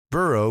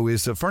Burrow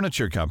is a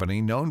furniture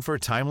company known for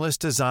timeless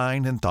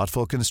design and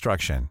thoughtful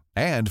construction,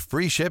 and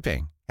free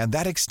shipping, and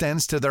that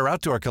extends to their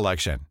outdoor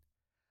collection.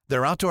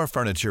 Their outdoor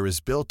furniture is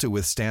built to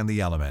withstand the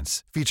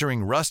elements,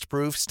 featuring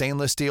rust-proof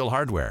stainless steel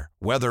hardware,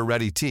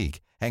 weather-ready teak,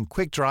 and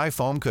quick-dry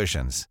foam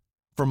cushions.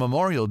 For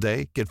Memorial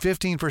Day, get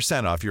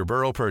 15% off your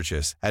Burrow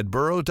purchase at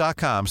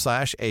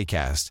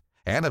burrow.com/acast,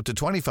 and up to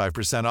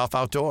 25% off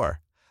outdoor.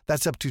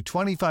 That's up to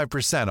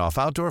 25% off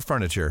outdoor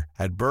furniture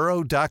at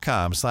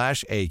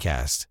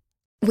burrow.com/acast.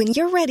 When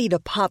you're ready to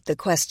pop the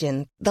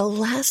question, the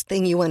last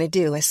thing you want to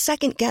do is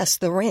second-guess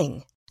the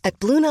ring. At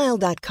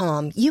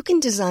BlueNile.com, you can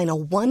design a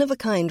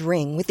one-of-a-kind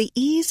ring with the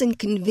ease and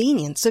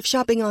convenience of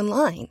shopping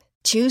online.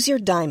 Choose your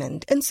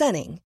diamond and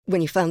setting. When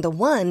you find the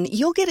one,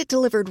 you'll get it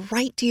delivered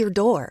right to your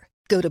door.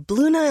 Go to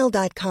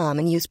BlueNile.com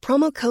and use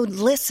promo code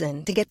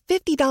LISTEN to get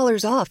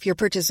 $50 off your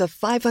purchase of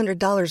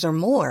 $500 or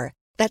more.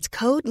 That's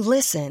code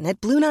LISTEN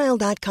at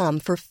BlueNile.com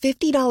for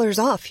 $50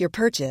 off your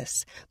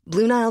purchase.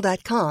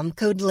 BlueNile.com,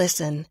 code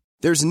LISTEN.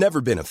 There's never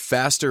been a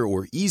faster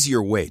or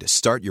easier way to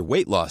start your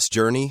weight loss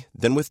journey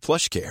than with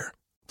PlushCare.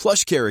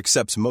 PlushCare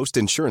accepts most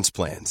insurance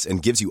plans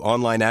and gives you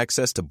online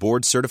access to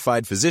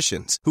board-certified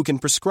physicians who can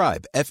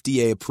prescribe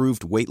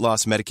FDA-approved weight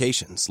loss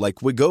medications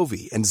like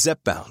Wegovy and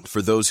Zepbound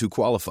for those who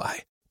qualify.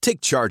 Take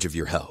charge of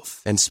your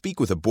health and speak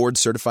with a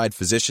board-certified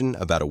physician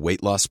about a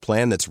weight loss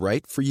plan that's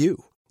right for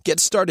you. Get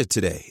started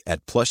today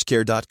at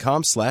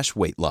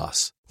plushcare.com/weight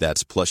loss.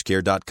 That's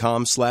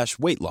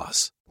plushcare.com/weight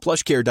loss.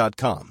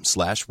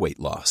 plushcare.com/weight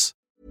loss.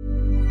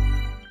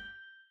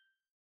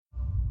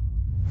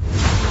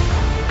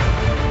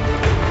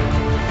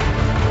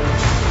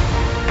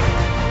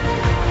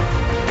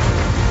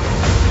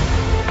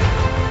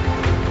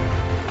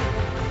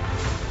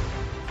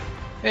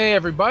 Hey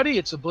everybody,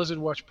 it's the Blizzard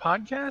Watch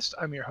podcast.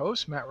 I'm your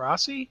host, Matt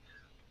Rossi.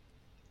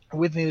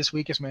 With me this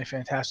week is my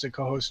fantastic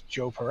co-host,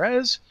 Joe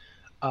Perez.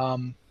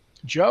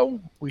 Joe,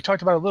 we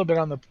talked about it a little bit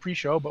on the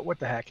pre-show, but what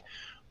the heck?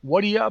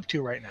 What are you up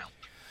to right now?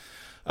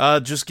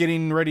 Just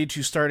getting ready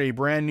to start a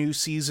brand new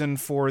season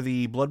for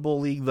the Blood Bowl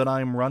League that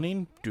I'm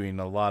running. Doing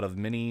a lot of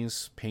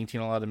minis,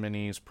 painting a lot of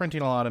minis,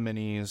 printing a lot of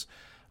minis,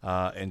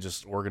 and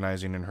just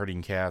organizing and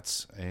herding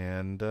cats.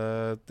 And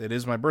it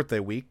is my birthday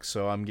week,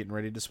 so I'm getting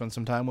ready to spend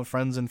some time with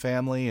friends and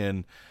family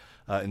and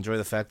enjoy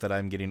the fact that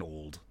I'm getting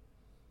old.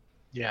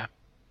 Yeah,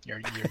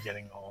 you're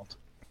getting old.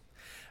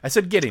 I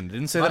said getting,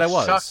 didn't say that I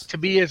was. Suck to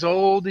be as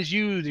old as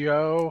you,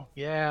 Joe.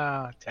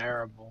 Yeah,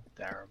 terrible.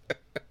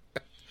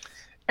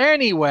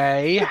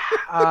 Anyway,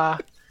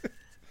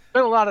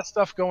 been a lot of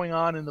stuff going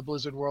on in the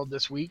Blizzard world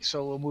this week,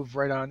 so we'll move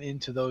right on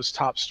into those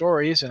top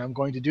stories, and I'm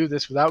going to do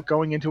this without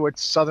going into a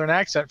southern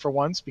accent for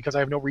once, because I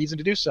have no reason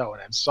to do so,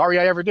 and I'm sorry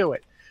I ever do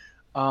it.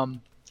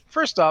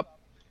 First up,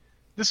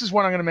 this is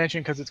one I'm going to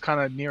mention because it's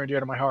kind of near and dear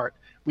to my heart.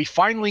 We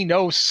finally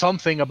know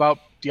something about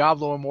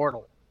Diablo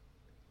Immortal.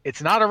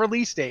 It's not a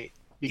release date,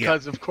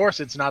 because of course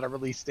it's not a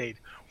release date.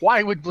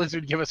 Why would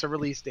Blizzard give us a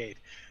release date?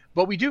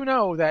 But we do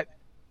know that,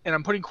 and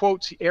I'm putting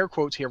quotes, air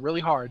quotes here really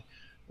hard,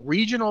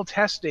 regional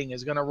testing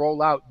is going to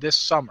roll out this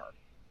summer.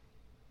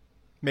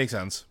 Makes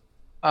sense.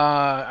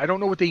 I don't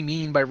know what they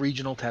mean by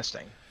regional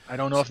testing. I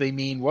don't know if they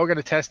mean we're going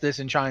to test this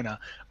in China.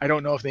 I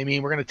don't know if they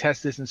mean we're going to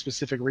test this in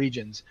specific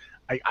regions.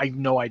 I have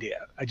no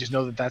idea. I just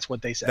know that that's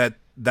what they said.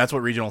 That's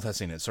what regional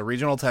testing is. So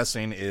regional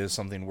testing is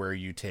something where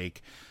you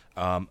take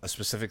a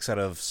specific set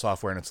of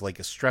software, and it's like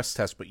a stress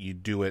test, but you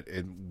do it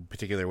in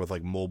particular with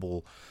like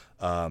mobile,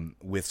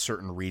 with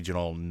certain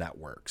regional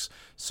networks.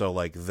 So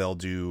like they'll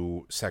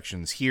do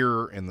sections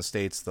here in the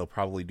States, they'll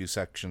probably do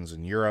sections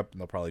in Europe,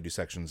 and they'll probably do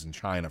sections in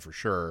China for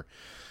sure,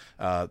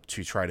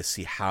 to try to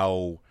see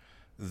how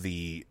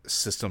the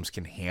systems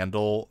can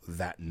handle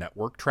that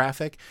network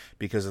traffic,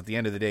 because at the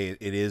end of the day,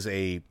 it is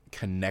a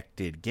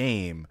connected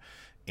game,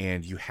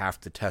 and you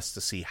have to test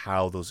to see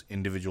how those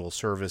individual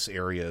service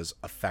areas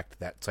affect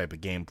that type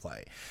of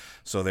gameplay.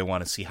 So they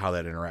want to see how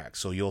that interacts.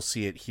 So you'll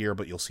see it here,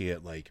 but you'll see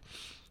it like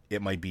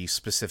it might be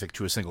specific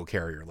to a single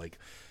carrier, like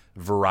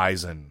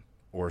Verizon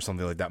or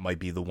something like that might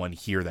be the one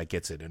here that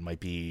gets it. It might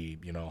be,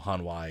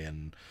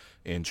 Hanwha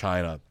in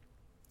China.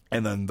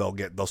 And then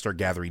they'll start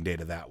gathering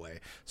data that way.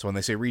 So when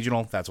they say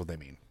regional, that's what they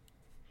mean.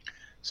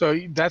 So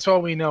that's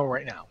all we know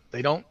right now.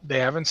 They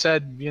haven't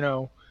said,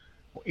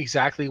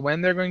 exactly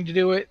when they're going to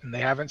do it, and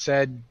they haven't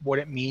said what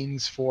it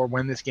means for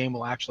when this game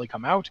will actually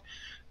come out.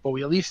 But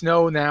we at least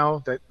know now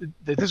that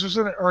this was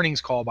an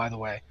earnings call, by the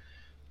way.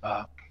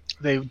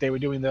 They were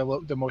doing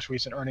the most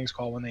recent earnings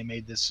call when they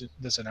made this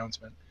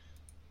announcement.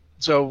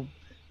 So,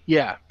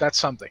 yeah, that's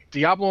something.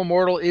 Diablo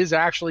Immortal is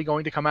actually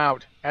going to come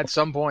out at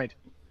some point.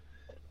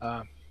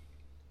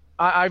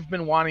 I've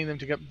been wanting them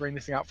to bring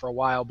this thing out for a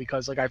while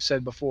because, like I've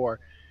said before,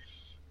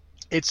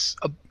 it's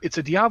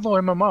a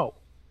Diablo MMO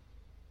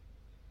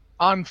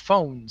on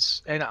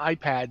phones and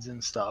iPads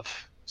and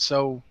stuff.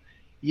 So,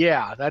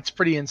 yeah, that's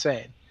pretty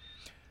insane.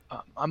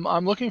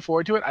 I'm looking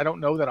forward to it. I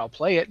don't know that I'll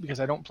play it because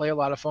I don't play a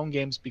lot of phone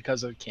games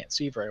because I can't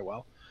see very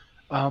well.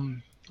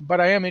 But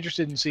I am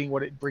interested in seeing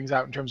what it brings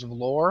out in terms of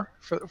lore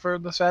for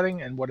the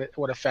setting and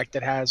what effect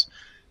it has,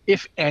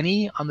 if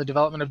any, on the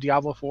development of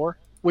Diablo 4.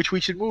 which we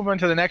should move on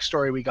to the next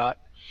story we got.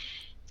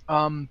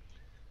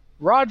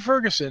 Rod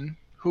Ferguson,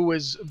 who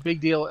was a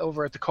big deal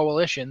over at the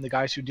Coalition, the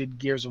guys who did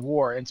Gears of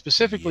War, and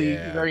specifically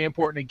very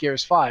important at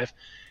Gears 5,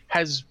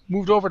 has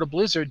moved over to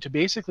Blizzard to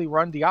basically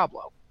run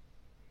Diablo.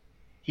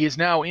 He is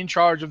now in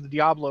charge of the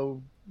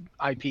Diablo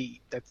IP.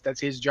 That's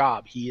his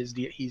job. He's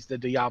the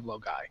Diablo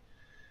guy.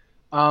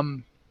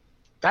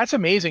 That's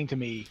amazing to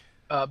me.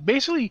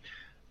 Basically,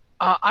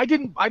 I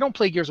don't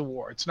play Gears of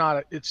War. It's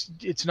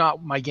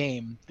not my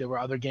game. There were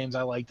other games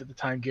I liked at the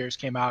time Gears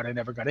came out. I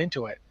never got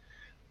into it.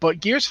 But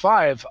Gears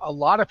 5, a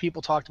lot of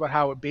people talked about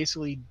how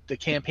the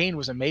campaign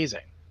was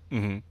amazing.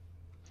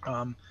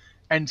 Mm-hmm.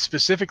 And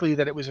specifically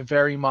that it was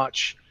very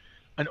much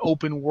an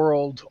open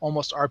world,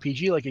 almost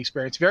RPG-like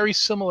experience, very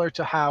similar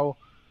to how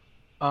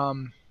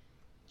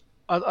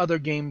other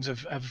games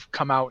have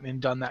come out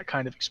and done that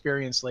kind of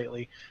experience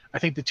lately. I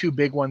think the two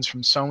big ones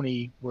from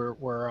Sony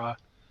were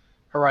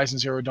Horizon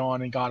Zero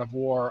Dawn and God of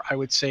War. I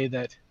would say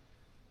that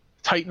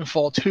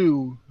Titanfall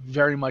 2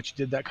 very much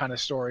did that kind of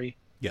story.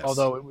 Yes.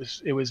 Although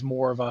it was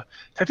more of I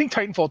think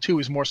Titanfall 2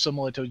 is more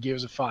similar to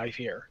Gears of 5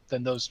 here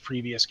than those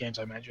previous games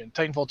I mentioned.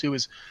 Titanfall 2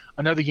 is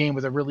another game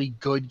with a really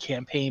good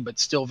campaign, but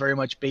still very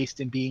much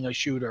based in being a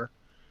shooter.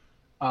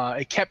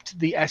 It kept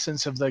the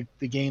essence of the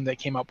game that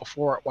came out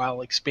before it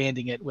while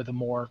expanding it with a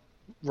more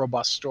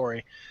robust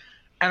story.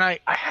 And I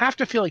have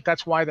to feel like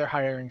that's why they're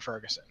hiring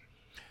Ferguson.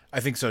 I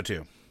think so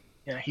too.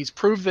 Yeah, he's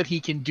proved that he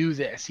can do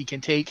this. He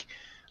can take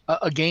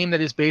a game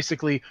that is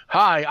basically,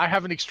 hi, I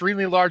have an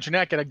extremely large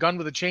neck and a gun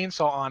with a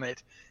chainsaw on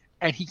it,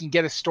 and he can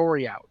get a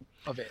story out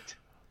of it.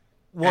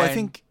 Well, I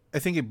think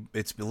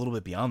it's a little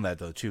bit beyond that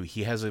though too.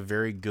 He has a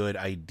very good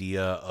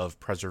idea of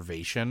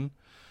preservation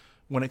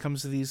when it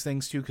comes to these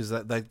things too, because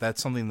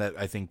that's something that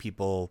I think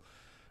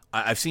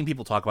I've seen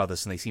people talk about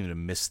this and they seem to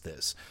miss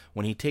this.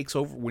 When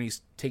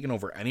he's taken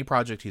over any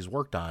project he's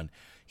worked on,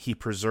 he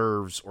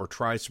preserves or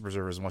tries to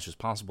preserve as much as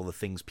possible the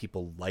things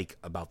people like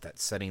about that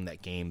setting,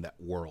 that game, that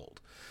world.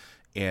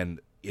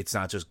 And it's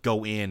not just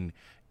go in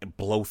and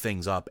blow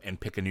things up and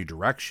pick a new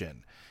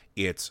direction.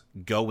 It's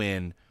go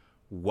in,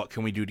 what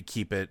can we do to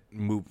keep it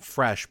move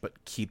fresh,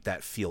 but keep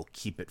that feel,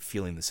 keep it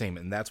feeling the same.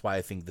 And that's why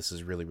I think this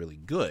is really, really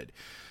good,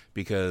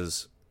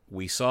 because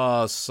we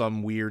saw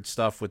some weird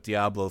stuff with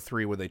Diablo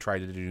 3 where they tried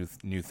to do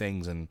new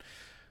things and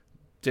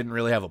didn't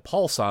really have a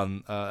pulse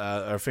on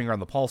a finger on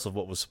the pulse of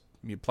what was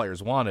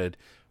players wanted,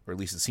 or at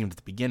least it seemed at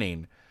the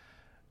beginning.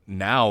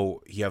 Now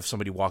you have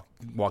somebody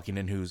walking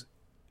in who's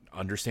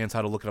understands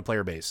how to look at a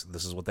player base.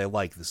 This is what they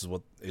like. This is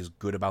what is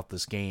good about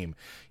this game.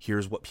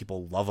 Here's what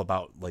people love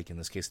about, like in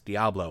this case,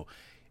 Diablo.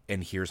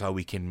 And here's how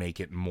we can make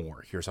it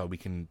more. Here's how we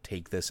can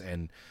take this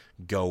and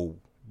go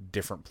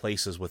different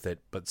places with it,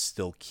 but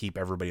still keep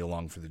everybody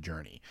along for the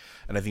journey.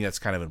 And I think that's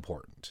kind of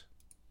important.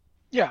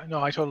 Yeah, no,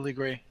 I totally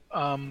agree.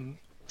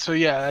 So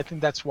yeah, I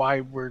think that's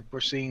why we're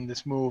seeing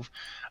this move.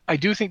 I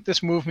do think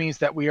this move means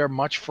that we are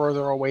much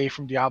further away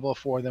from Diablo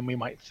 4 than we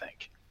might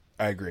think.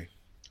 I agree.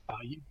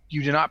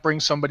 You do not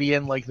bring somebody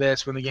in like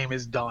this when the game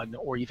is done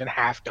or even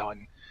half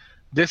done.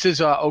 This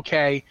is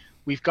okay,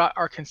 we've got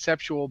our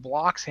conceptual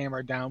blocks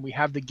hammered down. We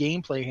have the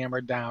gameplay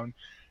hammered down.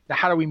 Now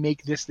how do we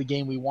make this the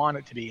game we want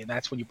it to be? And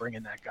that's when you bring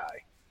in that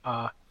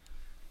guy.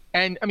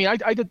 And I mean,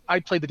 I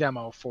played the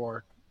demo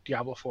for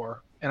Diablo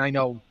 4, and I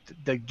know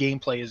the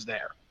gameplay is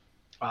there.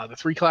 The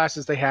 3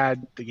 classes they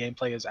had, the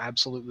gameplay is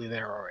absolutely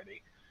there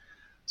already.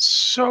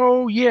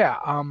 So yeah,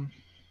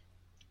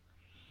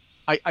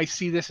 I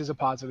see this as a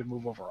positive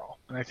move overall.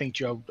 And I think,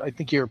 Joe,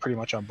 you're pretty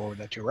much on board with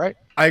that too, right?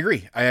 I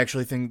agree. I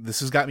actually think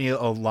this has got me a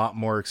lot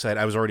more excited.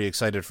 I was already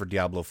excited for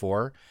Diablo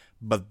 4,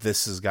 but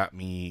this has got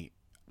me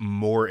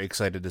more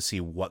excited to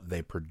see what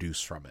they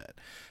produce from it.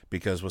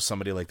 Because with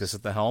somebody like this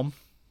at the helm,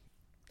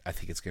 I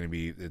think it's going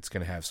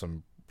to have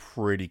some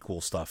pretty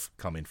cool stuff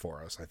coming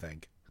for us, I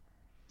think.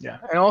 Yeah,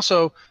 and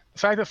also the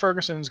fact that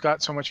Ferguson's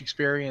got so much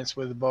experience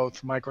with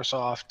both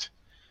Microsoft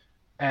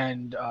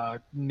and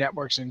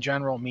networks in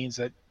general means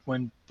that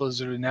when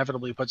Blizzard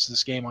inevitably puts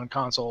this game on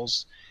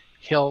consoles,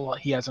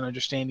 he has an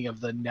understanding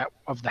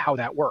of how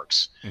that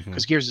works.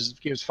 Because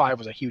Gears 5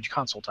 was a huge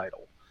console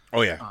title.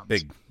 Oh yeah,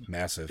 big,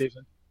 massive.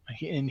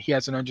 And he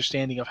has an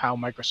understanding of how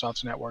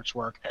Microsoft's networks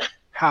work,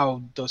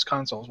 how those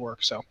consoles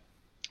work. So,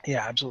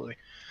 yeah, absolutely.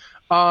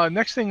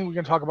 Next thing we're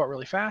going to talk about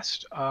really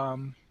fast,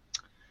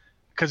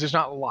 because there's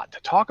not a lot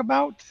to talk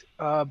about,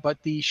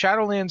 but the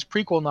Shadowlands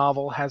prequel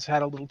novel has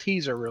had a little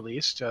teaser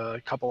released,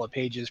 a couple of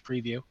pages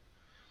preview.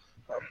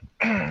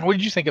 What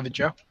did you think of it,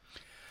 Joe?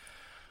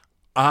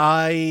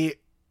 I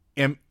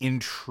am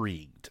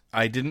intrigued.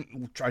 I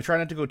try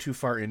not to go too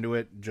far into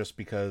it just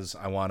because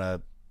I want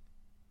to.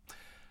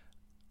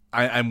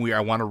 I'm weird.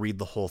 I want to read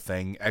the whole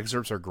thing.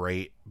 Excerpts are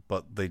great,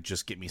 but they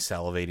just get me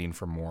salivating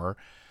for more.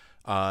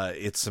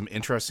 It's some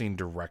interesting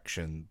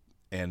direction,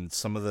 and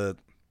some of the.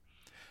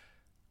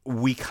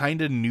 We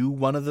kind of knew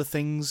one of the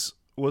things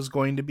was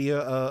going to be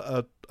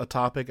a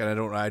topic, and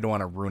I don't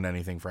want to ruin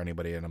anything for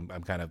anybody, and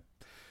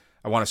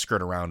I want to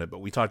skirt around it, but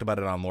we talked about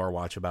it on Lore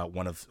Watch about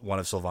one of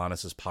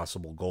Sylvanas'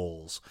 possible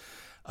goals.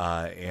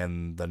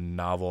 and the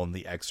novel and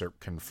the excerpt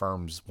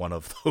confirms one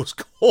of those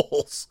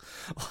goals.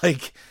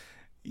 Like,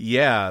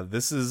 yeah,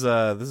 this is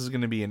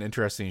going to be an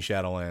interesting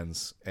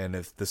Shadowlands, and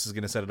if this is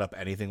going to set it up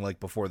anything like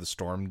Before the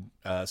Storm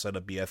set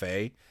up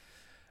BFA,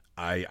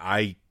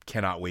 I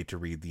cannot wait to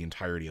read the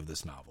entirety of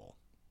this novel.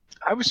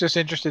 I was just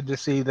interested to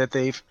see that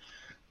they've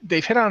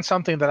hit on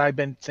something that I've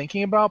been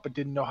thinking about but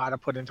didn't know how to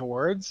put into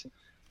words,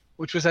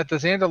 which was that the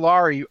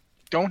Zandalari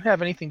don't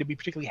have anything to be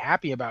particularly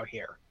happy about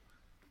here.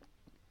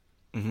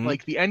 Mm-hmm.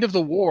 Like, the end of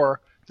the war,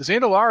 the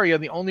Zandalari are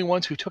the only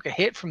ones who took a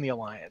hit from the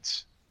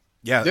Alliance.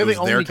 Yeah, They're it was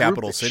the their only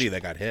capital city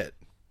that got hit.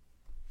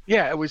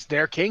 Yeah, it was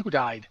their king who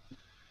died.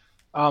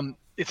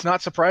 It's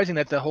not surprising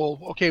that the whole,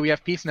 okay, we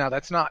have peace now.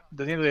 That's not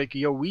the end of like,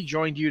 yo, we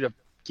joined you to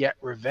get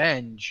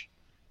revenge.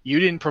 You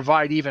didn't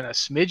provide even a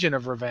smidgen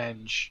of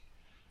revenge.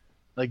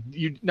 Like,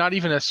 you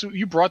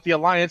brought the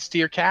Alliance to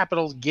your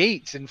capital's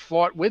gates and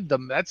fought with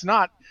them. That's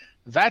not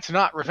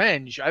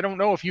revenge. I don't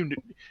know if you.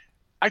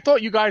 I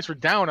thought you guys were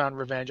down on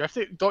revenge. I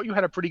thought you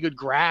had a pretty good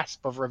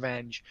grasp of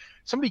revenge.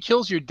 Somebody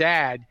kills your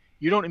dad,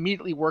 you don't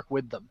immediately work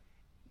with them.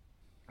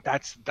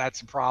 That's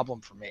a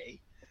problem for me.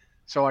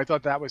 So I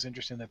thought that was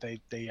interesting that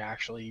they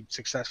actually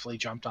successfully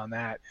jumped on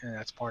that, and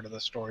that's part of the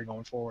story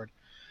going forward.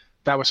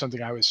 That was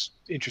something I was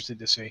interested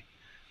to see.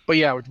 But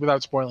yeah,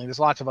 without spoiling, there's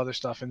lots of other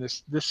stuff in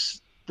this.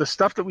 The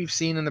stuff that we've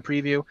seen in the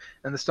preview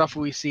and the stuff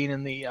we've seen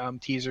in the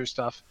teaser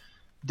stuff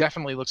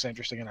definitely looks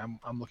interesting, and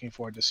I'm looking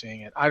forward to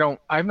seeing it.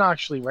 I've not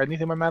actually read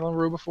anything by Madeline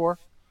Rue before,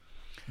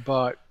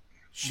 but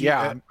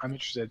I'm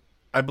interested.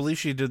 I believe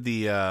she did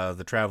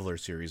the Traveler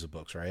series of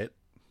books, right?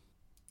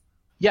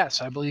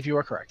 Yes, I believe you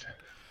are correct.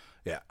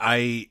 Yeah,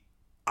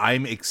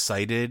 I'm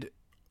excited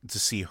to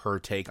see her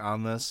take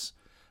on this.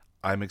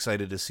 I'm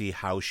excited to see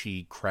how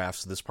she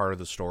crafts this part of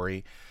the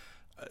story.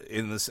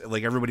 In this,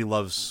 like, everybody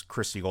loves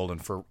Christie Golden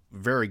for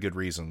very good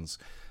reasons,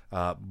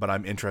 but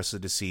I'm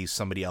interested to see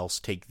somebody else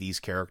take these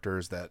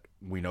characters that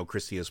we know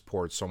Christie has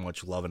poured so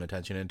much love and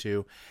attention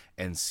into,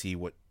 and see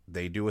what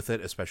they do with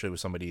it, especially with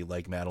somebody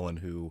like Madeline,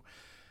 who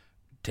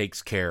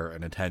takes care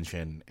and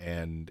attention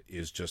and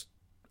is just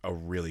a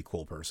really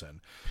cool person.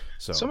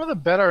 So some of the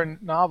better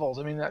novels,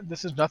 I mean,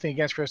 this is nothing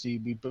against Christie,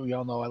 but we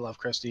all know I love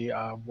Christie.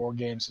 War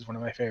Games is one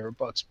of my favorite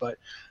books, but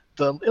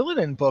the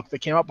Illidan book that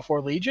came out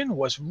before Legion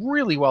was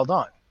really well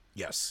done.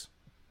 Yes.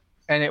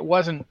 And it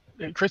wasn't,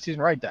 Christie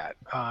didn't write that.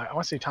 I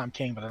want to say Tom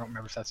King, but I don't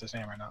remember if that's his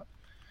name or not.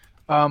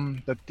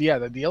 But yeah,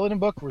 the Illidan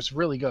book was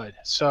really good.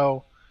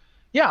 So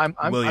yeah, I'm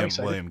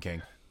excited. William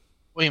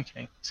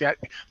King. See,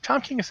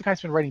 Tom King is the guy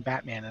who's been writing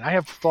Batman, and I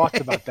have thoughts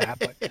about that,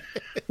 but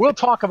we'll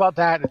talk about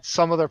that at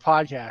some other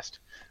podcast.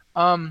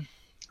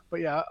 But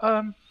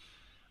yeah,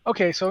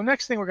 okay, so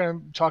next thing we're going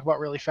to talk about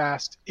really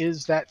fast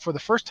is that for the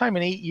first time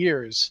in 8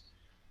 years,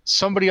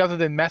 somebody other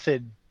than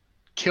Method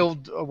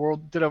did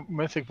a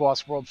Mythic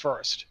Boss world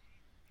first.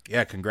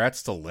 Yeah,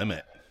 congrats to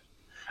Limit.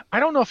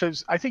 I don't know if it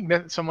was, I think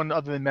someone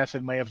other than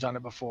Method may have done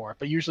it before,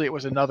 but usually it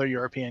was another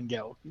European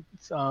guild.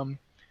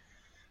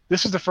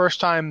 This is the first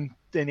time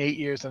in 8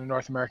 years that the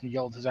North American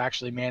Guild has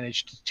actually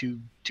managed to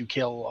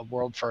kill a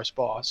world first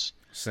boss.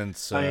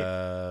 Since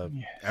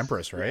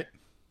Empress, right?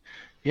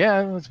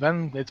 Yeah, it's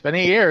been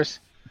 8 years.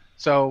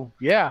 So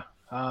yeah,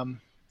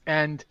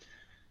 and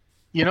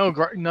you know,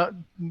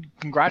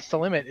 congrats to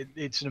Limit.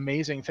 It's an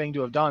amazing thing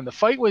to have done. The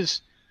fight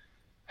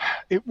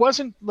it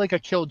wasn't like a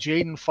Kill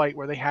Jaden fight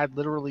where they had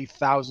literally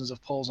thousands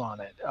of pulls on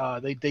it.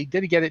 They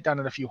did get it done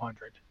in a few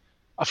hundred.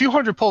 A few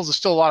hundred pulls is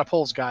still a lot of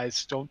pulls,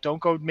 guys. Don't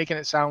go making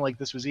it sound like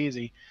this was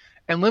easy.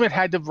 And Limit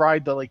had to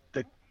ride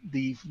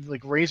the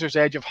razor's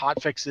edge of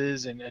hot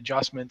fixes and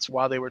adjustments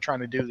while they were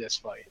trying to do this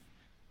fight.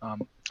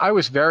 I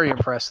was very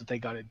impressed that they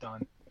got it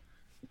done.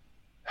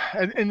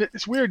 And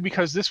it's weird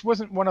because this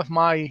wasn't one of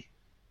my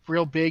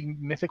real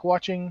big Mythic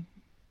watching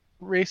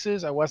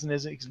races. I wasn't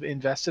as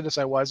invested as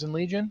I was in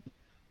Legion.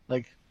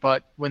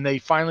 But when they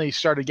finally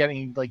started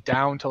getting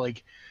down to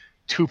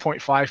 2.5%,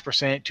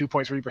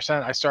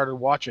 2.3%, I started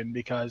watching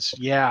because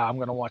I'm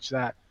going to watch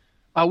that.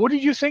 What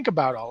did you think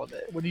about all of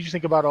it? What did you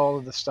think about all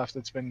of the stuff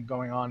that's been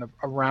going on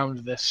around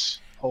this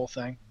whole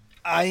thing?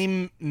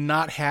 I'm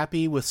not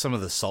happy with some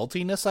of the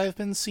saltiness I've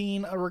been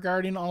seeing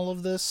regarding all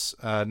of this.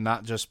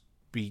 Not just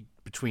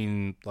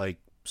between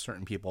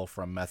certain people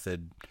from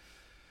Method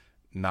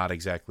not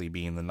exactly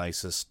being the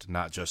nicest,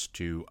 not just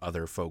to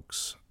other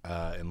folks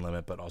in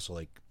Limit, but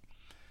also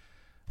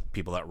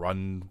people that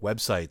run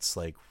websites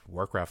like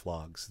Warcraft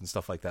logs and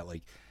stuff like that.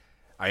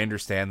 I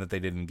understand that they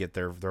didn't get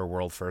their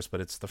world first, but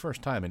it's the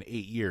first time in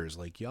 8 years.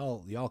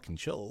 Y'all can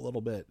chill a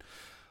little bit.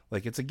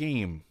 It's a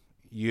game.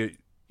 You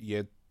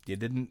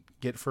didn't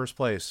get first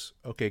place.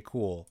 Okay,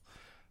 cool.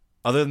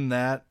 Other than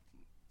that,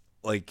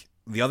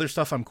 the other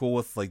stuff I'm cool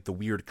with, the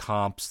weird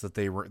comps that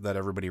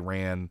everybody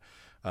ran,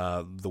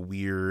 the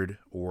weird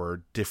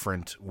or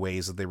different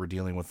ways that they were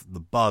dealing with the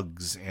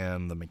bugs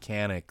and the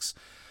mechanics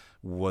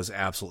was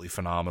absolutely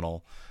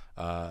phenomenal.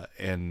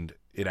 And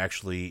it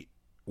actually,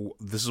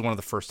 this is one of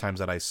the first times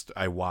that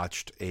I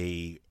watched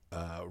a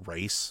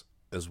race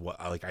as well.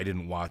 I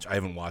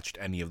haven't watched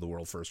any of the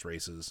world first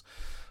races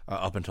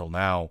up until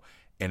now,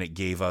 and it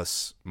gave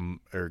us,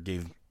 or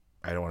gave,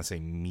 I don't want to say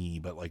me,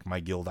 but like my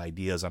guild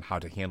ideas on how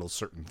to handle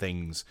certain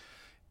things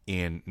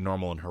in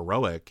normal and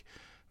heroic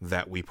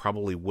that we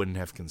probably wouldn't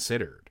have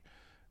considered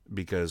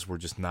because we're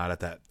just not at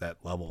that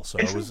level. So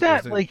isn't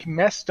that like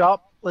messed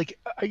up? Like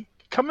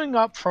coming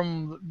up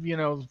from,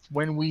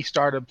 when we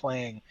started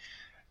playing,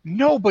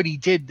 nobody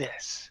did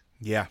this.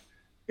 Yeah.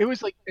 It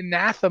was like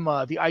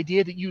anathema, the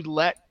idea that you'd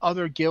let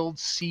other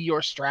guilds see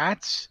your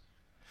strats.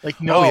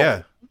 Like, no. Oh,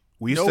 yeah.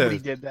 Nobody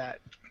did that.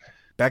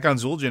 Back on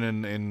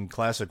Zul'jin in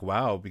Classic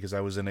WoW, because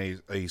I was in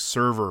a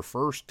server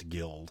first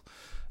guild,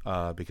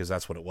 because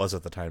that's what it was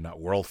at the time, not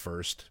world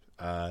first.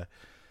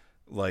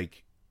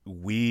 Like,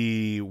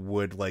 we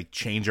would like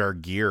change our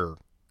gear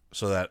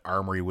so that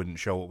Armory wouldn't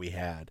show what we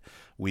had.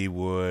 We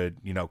would,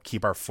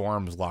 keep our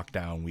forums locked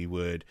down. We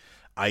would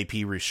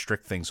IP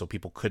restrict things so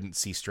people couldn't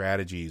see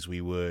strategies. We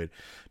would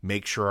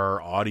make sure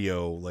our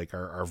audio, like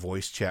our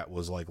voice chat,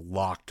 was like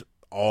locked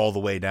all the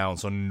way down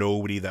so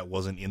nobody that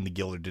wasn't in the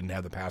guild or didn't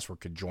have the password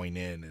could join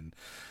in. And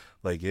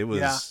like it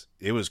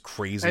was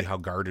crazy how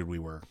guarded we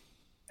were.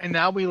 And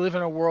now we live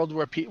in a world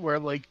where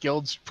like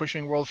guilds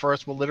pushing world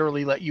first will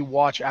literally let you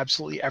watch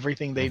absolutely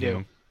everything they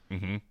do.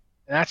 Mm-hmm.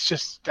 And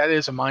that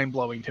is a mind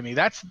blowing to me.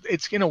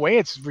 It's in a way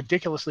it's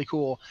ridiculously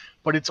cool,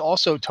 but it's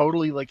also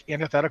totally like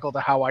antithetical to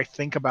how I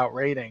think about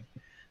raiding.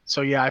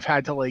 So yeah, I've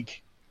had to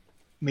like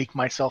make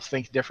myself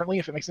think differently,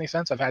 if it makes any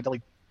sense. I've had to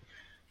like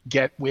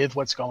get with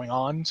what's going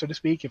on, so to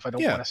speak, if I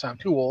don't want to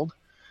sound too old.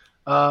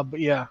 But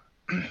yeah,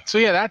 so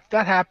yeah,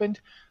 that happened.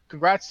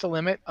 Congrats to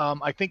Limit.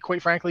 I think,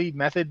 quite frankly,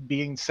 Method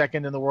being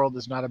second in the world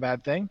is not a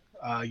bad thing.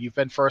 You've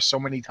been first so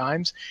many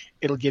times,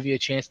 it'll give you a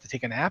chance to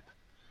take a nap.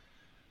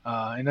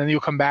 And then you'll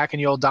come back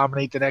and you'll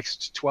dominate the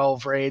next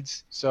 12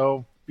 raids.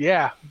 So,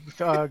 yeah,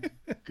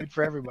 good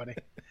for everybody.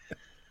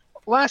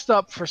 Last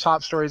up for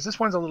top stories, this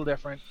one's a little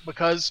different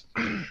because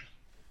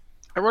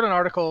I wrote an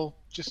article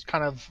just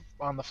kind of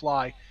on the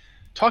fly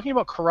talking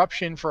about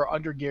corruption for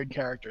undergeared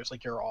characters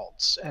like your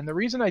alts. And the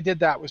reason I did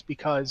that was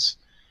because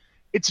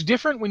it's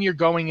different when you're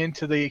going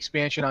into the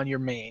expansion on your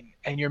main,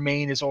 and your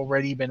main has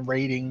already been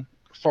raiding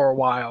for a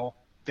while.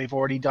 They've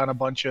already done a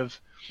bunch of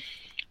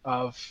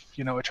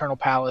Eternal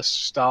Palace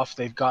stuff.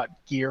 They've got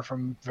gear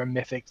from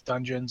Mythic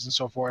dungeons and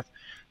so forth.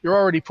 You're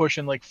already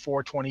pushing like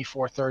 420,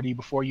 430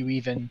 before you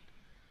even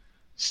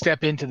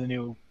step into the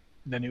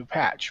new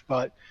patch.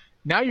 But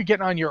now you're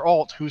getting on your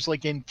alt who's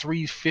like in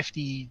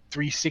 350,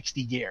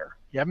 360 gear.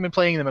 You haven't been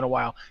playing them in a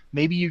while.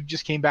 Maybe you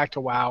just came back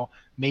to WoW.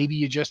 Maybe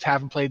you just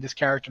haven't played this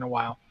character in a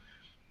while.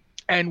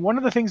 And one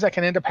of the things that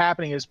can end up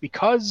happening is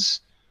because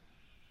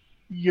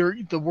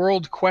the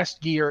world quest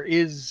gear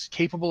is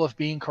capable of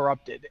being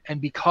corrupted, and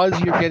because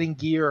you're getting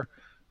gear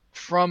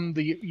from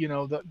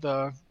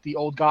the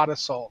old god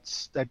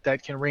assaults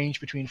that can range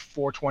between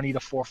 420 to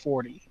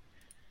 440,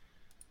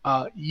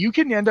 you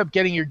can end up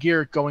getting your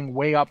gear going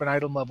way up an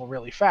item level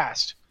really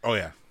fast. Oh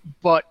yeah.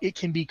 But it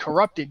can be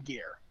corrupted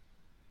gear.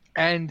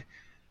 And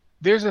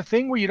there's a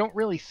thing where you don't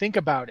really think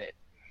about it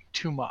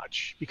too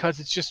much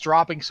because it's just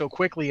dropping so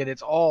quickly, and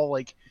it's all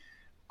like,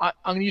 I'm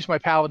going to use my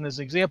Paladin as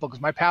an example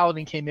because my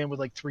Paladin came in with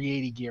like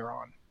 380 gear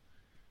on.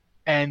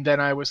 And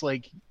then I was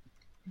like,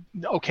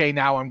 okay,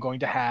 now I'm going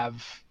to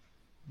have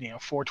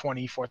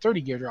 420,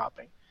 430 gear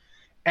dropping.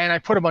 And I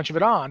put a bunch of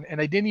it on, and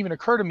it didn't even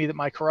occur to me that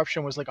my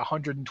corruption was like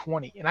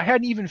 120. And I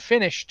hadn't even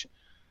finished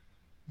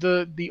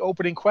the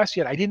opening quest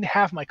yet. I didn't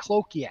have my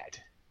cloak yet.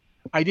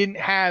 I didn't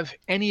have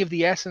any of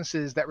the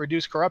essences that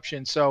reduce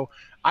corruption. So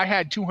I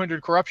had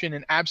 200 corruption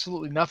and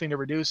absolutely nothing to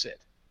reduce it.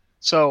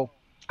 So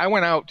I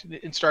went out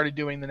and started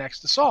doing the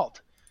next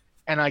assault.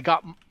 And I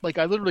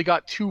literally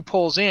got 2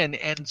 pulls in,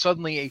 and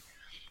suddenly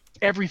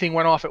everything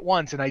went off at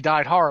once, and I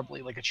died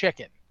horribly like a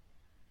chicken.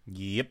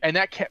 Yep. And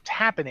that kept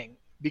happening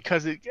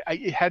because it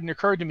hadn't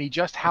occurred to me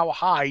just how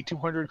high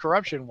 200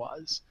 corruption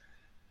was.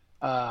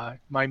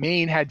 My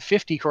main had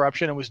 50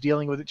 corruption and was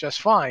dealing with it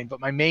just fine, but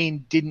my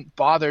main didn't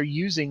bother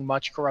using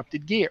much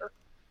corrupted gear.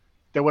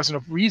 There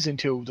wasn't a reason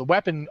to. The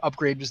weapon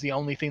upgrade was the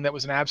only thing that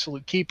was an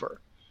absolute keeper.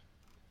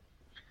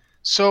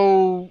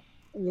 So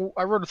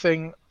I wrote a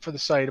thing for the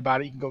site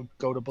about it. You can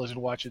go to Blizzard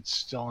Watch. It's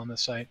still on the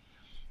site.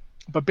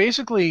 But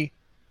basically,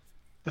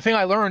 the thing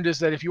I learned is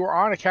that if you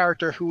are on a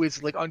character who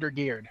is like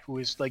undergeared, who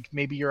is like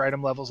maybe your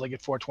item level's like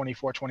at 420,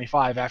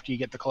 425 after you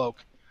get the cloak,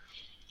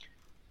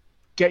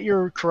 get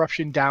your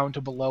corruption down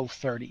to below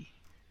 30.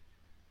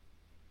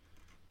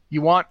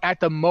 You want, at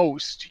the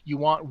most,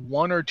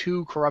 1 or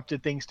 2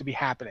 corrupted things to be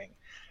happening.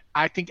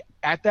 I think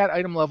at that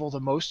item level, the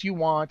most you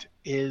want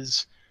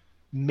is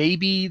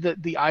maybe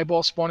the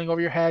eyeball spawning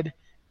over your head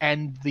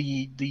and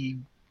the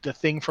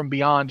thing from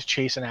beyond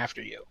chasing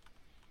after you.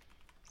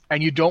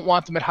 And you don't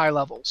want them at high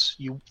levels.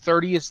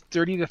 30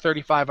 to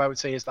 35, I would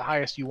say, is the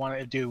highest you want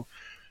to do.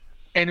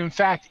 And in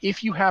fact,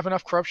 if you have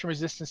enough corruption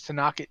resistance to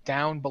knock it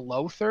down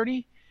below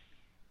 30,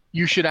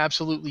 you should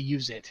absolutely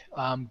use it.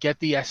 Get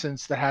the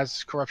essence that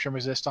has corruption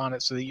resist on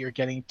it so that you're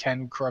getting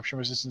 10 corruption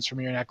resistance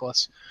from your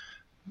necklace.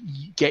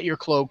 Get your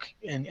cloak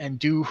and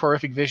do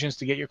horrific visions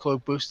to get your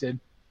cloak boosted.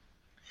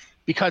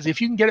 Because if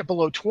you can get it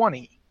below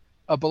 20,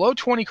 A below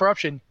 20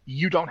 corruption,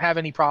 you don't have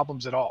any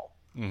problems at all.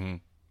 Mm-hmm.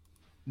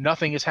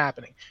 Nothing is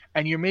happening.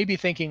 And you're maybe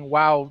thinking,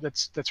 wow,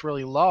 that's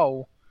really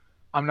low.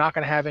 I'm not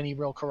going to have any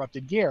real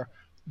corrupted gear.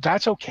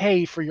 That's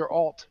okay for your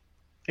alt.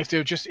 If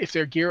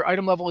their gear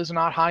item level is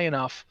not high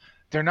enough,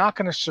 they're not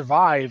going to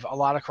survive a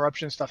lot of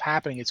corruption stuff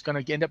happening. It's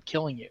going to end up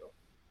killing you.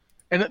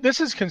 And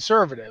this is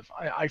conservative.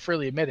 I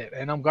freely admit it.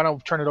 And I'm going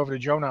to turn it over to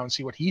Joe now and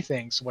see what he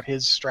thinks, what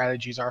his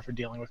strategies are for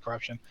dealing with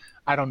corruption.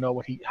 I don't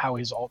know how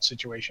his alt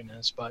situation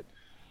is, but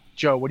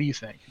Joe, what do you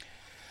think?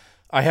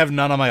 I have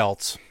none on my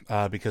alts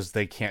because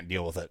they can't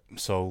deal with it.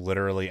 So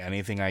literally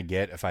anything I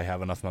get, if I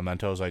have enough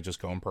mementos, I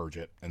just go and purge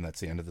it, and that's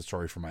the end of the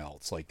story for my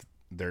alts. Like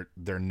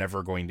they're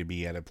never going to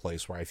be at a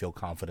place where I feel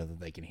confident that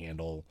they can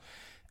handle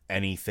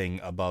anything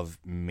above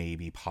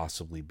maybe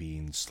possibly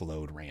being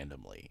slowed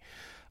randomly.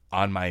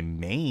 On my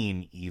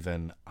main,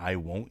 even, I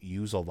won't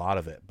use a lot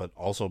of it, but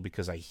also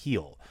because I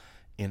heal.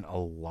 In a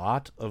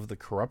lot of the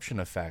corruption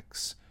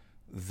effects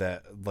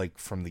that, like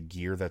from the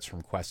gear that's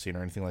from questing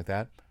or anything like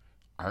that,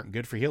 aren't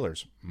good for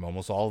healers.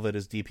 Almost all of it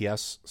is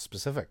DPS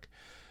specific.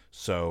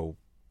 So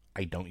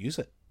I don't use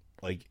it.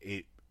 Like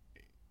it,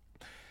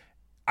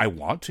 I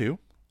want to.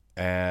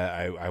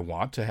 I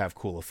want to have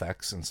cool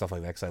effects and stuff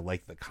like that because I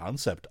like the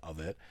concept of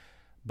it.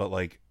 But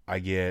like I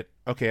get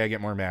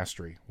more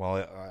mastery.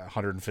 Well,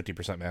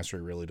 150%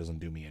 mastery really doesn't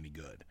do me any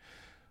good.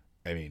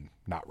 I mean,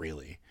 not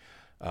really.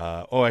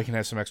 I can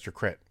have some extra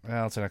crit.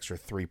 Well, it's an extra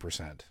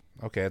 3%.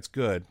 Okay, it's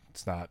good.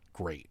 It's not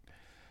great.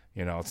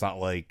 It's not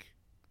like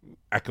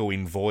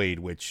Echoing Void,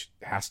 which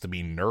has to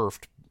be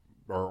nerfed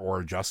or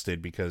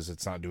adjusted because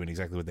it's not doing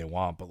exactly what they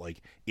want, but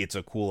like it's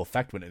a cool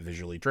effect when it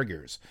visually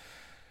triggers.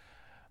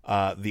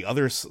 The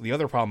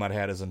other problem I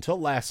had is until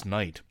last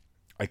night,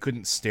 I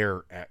couldn't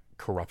stare at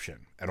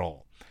corruption at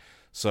all.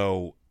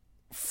 So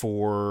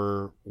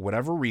for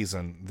whatever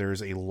reason,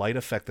 there's a light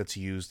effect that's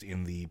used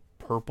in the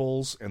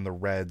purples and the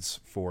reds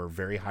for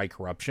very high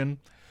corruption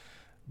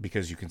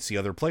because you can see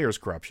other players'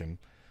 corruption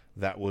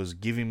that was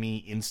giving me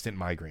instant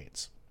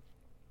migraines.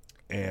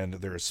 And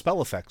there are spell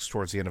effects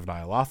towards the end of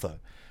Ny'alotha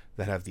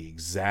that have the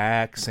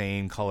exact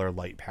same color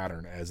light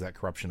pattern as that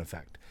corruption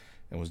effect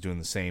and was doing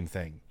the same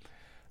thing.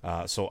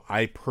 So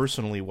I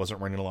personally wasn't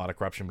running a lot of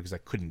corruption because I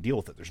couldn't deal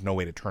with it. There's no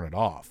way to turn it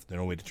off. There's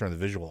no way to turn the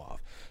visual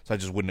off. So I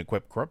just wouldn't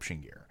equip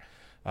corruption gear.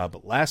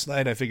 But last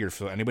night I figured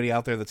for anybody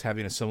out there that's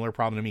having a similar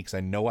problem to me, because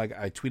I know I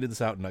tweeted this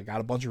out and I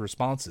got a bunch of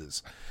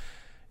responses.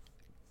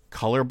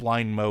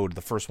 Colorblind mode,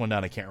 the first one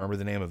down, I can't remember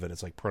the name of it.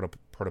 It's like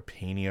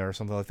Protopania or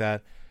something like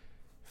that.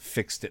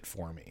 Fixed it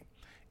for me.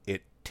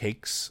 It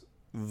takes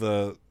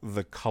the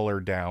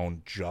color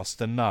down just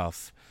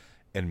enough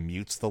and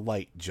mutes the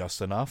light just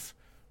enough.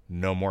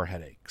 No more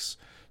headaches.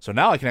 So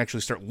now I can actually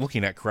start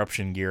looking at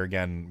corruption gear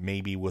again,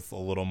 maybe with a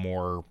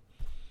little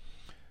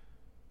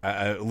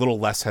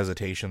less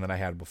hesitation than I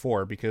had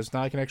before, because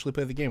now I can actually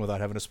play the game without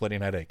having a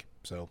splitting headache.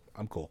 So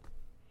I'm cool.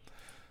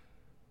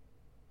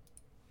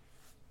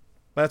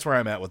 That's where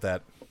I'm at with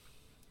that.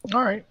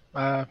 All right.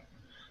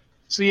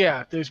 So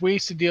yeah, there's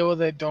ways to deal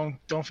with it. Don't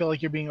feel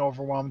like you're being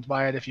overwhelmed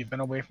by it if you've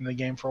been away from the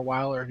game for a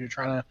while, or if you're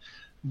trying to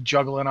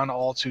juggle it on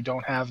alts who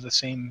don't have the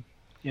same,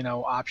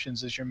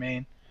 options as your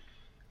main.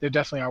 There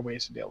definitely are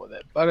ways to deal with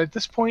it. But at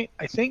this point,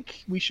 I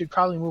think we should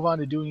probably move on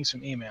to doing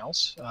some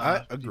emails.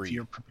 I agree. If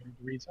you're prepared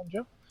to read some,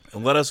 Joe.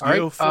 And let us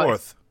go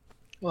forth.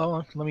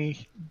 Well, let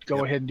me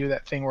go ahead and do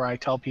that thing where I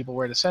tell people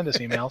where to send us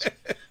emails.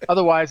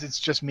 Otherwise, it's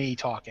just me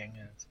talking.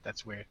 And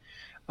that's weird.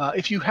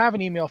 If you have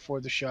an email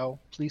for the show,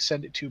 please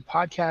send it to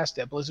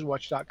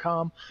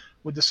podcast@blizzardwatch.com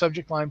with the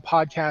subject line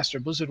podcast or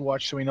Blizzard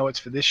Watch, so we know it's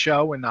for this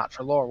show and not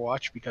for Lore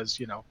Watch,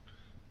 because,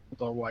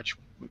 Lore Watch,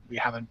 we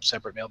have a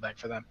separate mailbag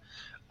for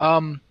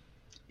them.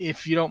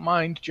 If you don't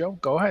mind, Joe,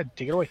 go ahead.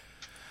 Take it away.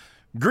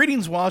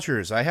 Greetings,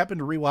 Watchers. I happened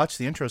to rewatch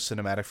the intro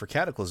cinematic for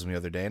Cataclysm the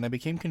other day, and I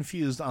became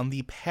confused on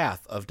the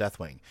path of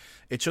Deathwing.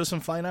 It shows him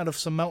flying out of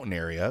some mountain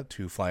area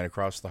to flying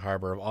across the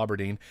harbor of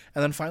Aberdeen,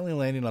 and then finally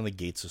landing on the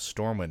gates of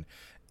Stormwind.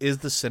 Is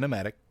the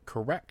cinematic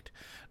correct?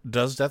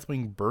 Does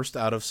Deathwing burst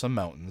out of some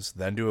mountains,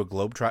 then do a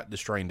globetrot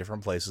destroying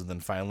different places, then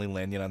finally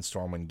landing on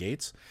Stormwind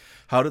gates?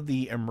 How did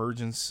the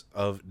emergence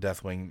of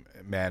Deathwing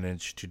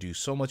manage to do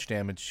so much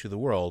damage to the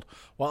world,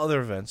 while other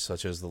events,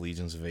 such as the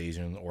Legion's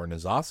invasion or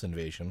N'Zoth's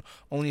invasion,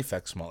 only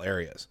affect small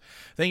areas?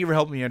 Thank you for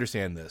helping me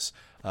understand this.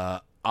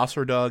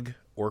 Oserdug,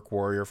 Orc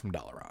Warrior from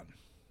Dalaran.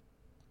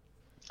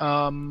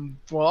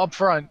 Well, up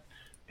front,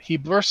 he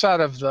bursts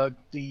out of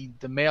the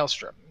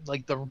maelstrom.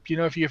 Like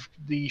if you have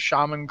the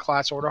Shaman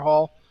class order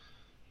hall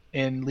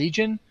in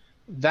Legion,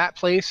 that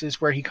place is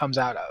where he comes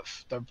out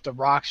of. The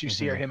rocks you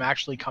see are him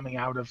actually coming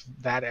out of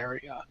that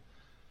area.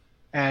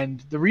 And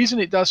the reason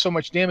it does so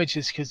much damage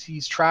is because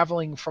he's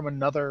traveling from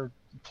another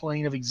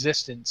plane of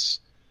existence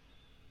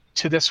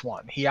to this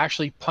one. He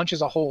actually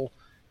punches a hole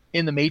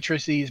in the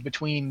matrices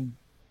between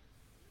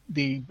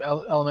the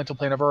elemental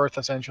plane of Earth,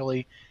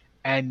 essentially,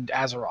 and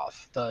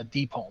Azeroth. The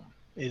Deep Home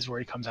is where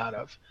he comes out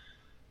of.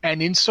 And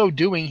in so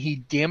doing, he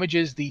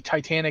damages the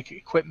Titanic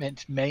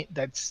equipment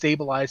that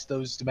stabilized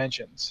those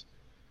dimensions.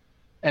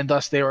 and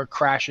thus they were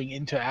crashing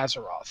into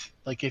Azeroth.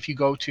 Like if you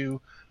go to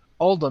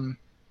Uldum,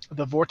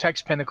 the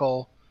Vortex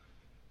Pinnacle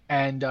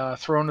and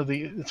Throne of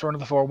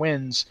the Four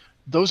Winds,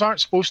 those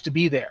aren't supposed to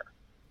be there.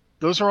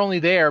 Those are only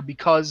there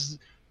because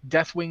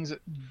Deathwing's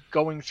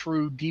going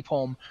through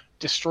Deepholm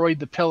destroyed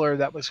the pillar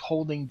that was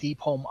holding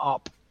Deepholm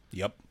up.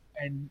 Yep.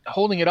 And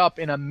holding it up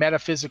in a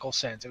metaphysical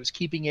sense. It was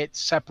keeping it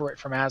separate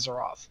from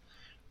Azeroth.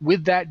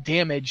 With that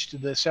damage to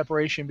the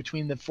separation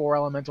between the four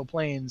elemental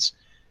planes,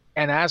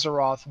 and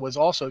Azeroth was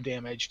also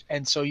damaged,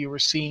 and so you were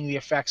seeing the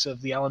effects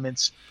of the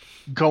elements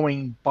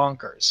going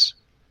bonkers.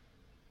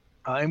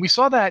 And we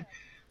saw that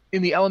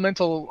in the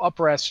elemental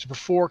uprest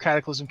before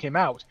Cataclysm came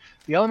out.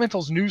 The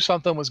elementals knew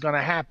something was going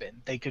to happen.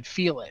 They could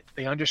feel it.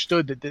 They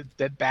understood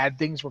that bad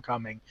things were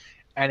coming,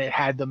 and it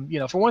had them.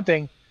 For one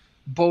thing,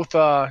 both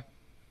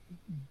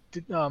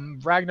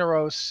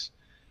Ragnaros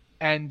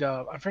and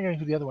I'm forgetting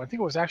who the other one. I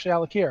think it was actually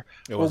Alakir.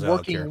 They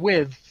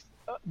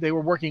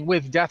were working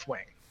with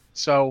Deathwing.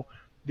 So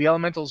the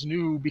elementals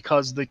knew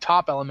because the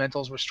top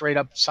elementals were straight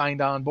up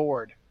signed on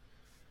board,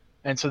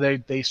 and so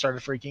they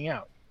started freaking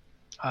out.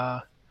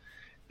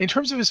 In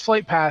terms of his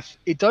flight path,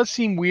 it does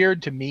seem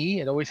weird to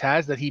me. It always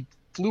has, that he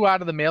flew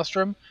out of the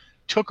Maelstrom,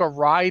 took a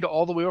ride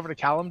all the way over to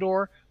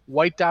Kalimdor,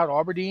 wiped out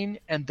Aberdeen,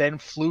 and then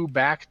flew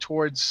back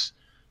towards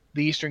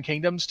the Eastern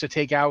Kingdoms to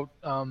take out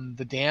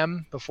the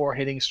dam before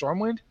hitting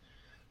Stormwind.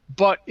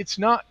 But it's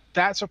not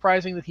that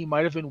surprising that he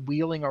might have been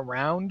wheeling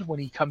around when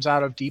he comes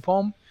out of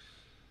Deepholm.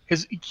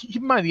 Because keep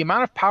in mind, the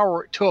amount of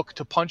power it took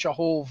to punch a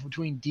hole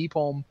between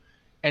Deepholm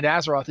and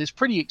Azeroth is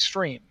pretty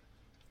extreme.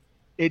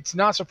 It's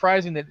not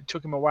surprising that it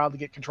took him a while to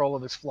get control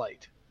of his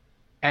flight.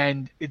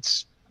 And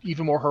it's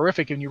even more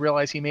horrific when you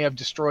realize he may have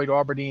destroyed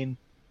Aberdeen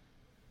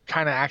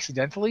kind of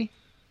accidentally.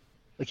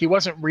 Like, he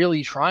wasn't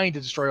really trying to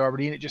destroy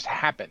Aberdeen, it just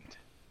happened.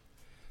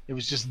 It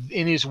was just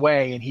in his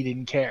way and he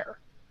didn't care.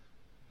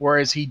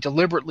 Whereas he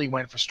deliberately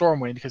went for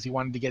Stormwind because he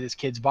wanted to get his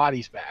kids'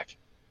 bodies back.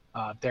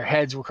 Their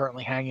heads were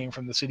currently hanging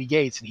from the city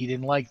gates, and he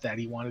didn't like that.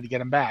 He wanted to get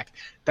them back.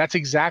 That's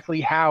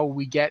exactly how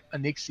we get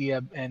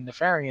Onyxia and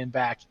Nefarian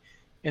back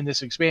in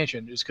this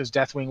expansion, is because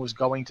Deathwing was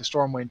going to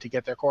Stormwind to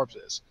get their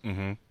corpses.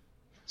 Mm-hmm.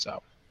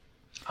 So,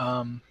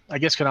 I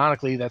guess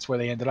canonically that's where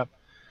they ended up.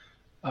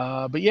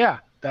 But yeah,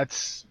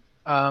 that's.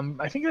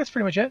 I think that's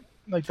pretty much it.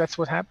 Like, that's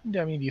what happened.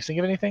 I mean, do you think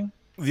of anything?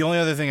 The only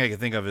other thing I can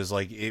think of is,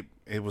 like,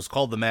 it was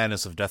called the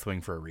Madness of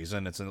Deathwing for a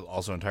reason. It's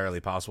also entirely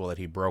possible that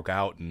he broke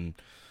out and,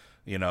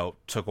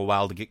 took a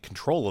while to get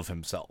control of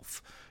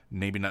himself.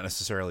 Maybe not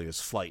necessarily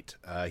his flight.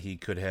 He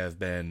could have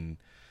been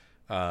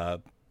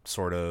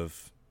sort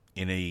of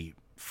in a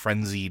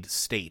frenzied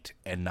state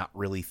and not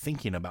really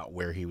thinking about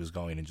where he was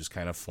going and just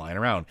kind of flying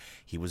around.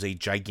 He was a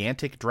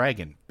gigantic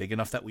dragon, big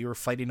enough that we were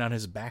fighting on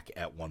his back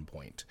at one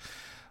point.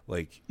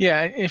 Like,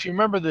 yeah, if you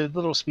remember the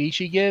little speech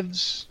he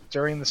gives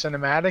during the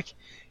cinematic,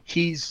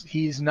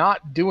 he's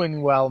not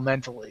doing well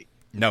mentally.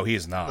 No, he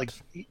is not. Like,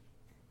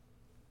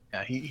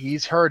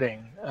 he's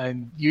hurting,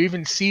 and you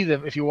even see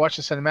them if you watch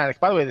the cinematic.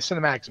 By the way, the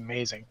cinematic's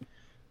amazing.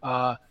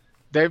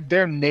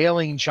 They're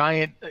nailing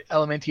giant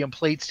Elementium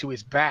plates to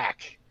his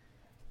back,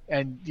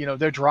 and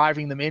they're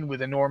driving them in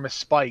with enormous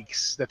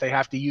spikes that they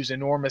have to use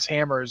enormous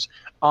hammers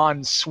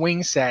on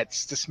swing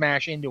sets to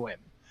smash into him.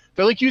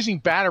 They're like using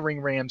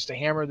battering rams to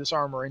hammer this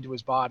armor into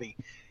his body.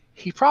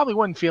 He probably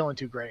wasn't feeling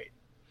too great.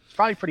 He's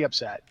probably pretty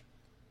upset.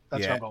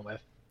 That's what I'm going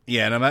with.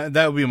 Yeah, and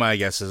that would be my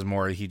guess, is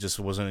more he just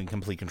wasn't in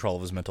complete control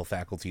of his mental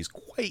faculties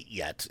quite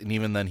yet. And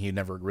even then, he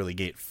never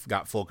really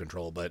got full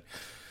control. But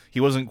he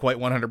wasn't quite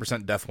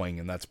 100% Deathwing,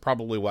 and that's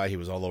probably why he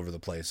was all over the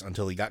place.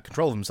 Until he got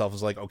control of himself,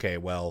 was like, okay,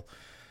 well,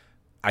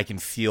 I can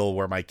feel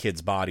where my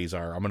kids' bodies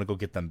are. I'm going to go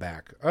get them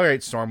back. All right,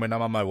 Stormwind,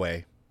 I'm on my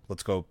way.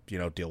 Let's go,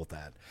 deal with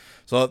that.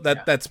 So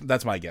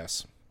that's my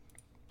guess.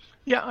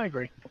 Yeah, I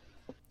agree.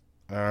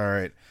 All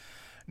right.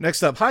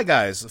 Next up, hi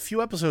guys. A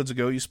few episodes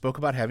ago, you spoke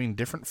about having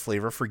different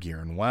flavor for gear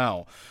in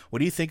WoW. What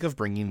do you think of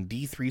bringing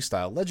D3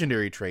 style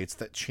legendary traits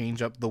that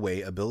change up the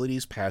way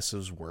abilities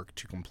passives work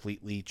to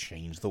completely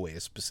change the way a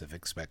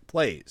specific spec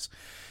plays?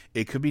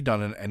 It could be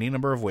done in any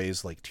number of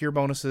ways, like tier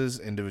bonuses,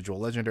 individual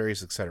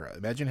legendaries, etc.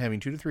 Imagine having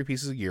 2 to 3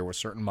 pieces of gear with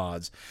certain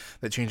mods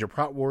that change a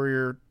prot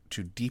warrior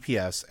to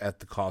DPS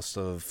at the cost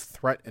of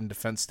threat and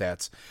defense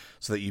stats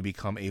so that you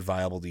become a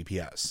viable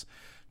DPS.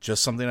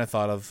 Just something I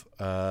thought of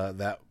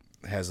that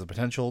has the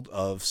potential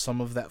of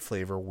some of that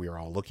flavor we're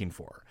all looking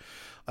for.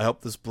 I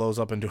hope this blows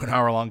up into an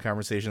hour-long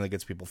conversation that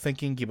gets people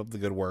thinking. Keep up the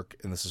good work.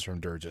 And this is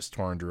from Durgis,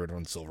 Tauren Druid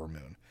on Silver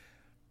Moon.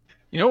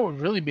 What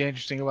would really be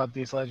interesting about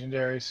these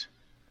legendaries?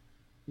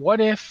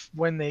 What if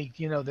when they,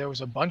 there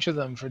was a bunch of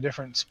them for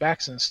different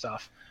specs and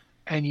stuff,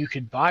 and you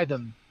could buy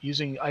them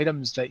using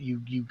items that you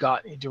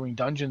got during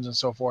dungeons and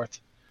so forth,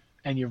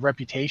 and your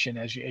reputation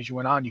as you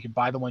went on, you could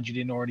buy the ones you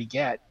didn't already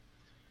get.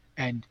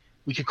 And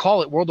we could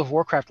call it World of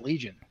Warcraft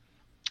Legion,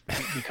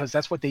 because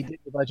that's what they did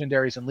with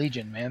legendaries and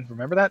Legion, man.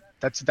 Remember that?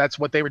 That's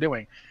what they were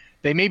doing.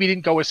 They maybe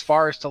didn't go as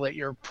far as to let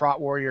your prot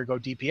warrior go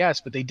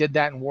DPS, but they did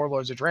that in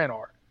Warlords of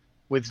Draenor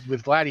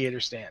with Gladiator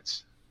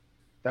Stance.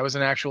 That was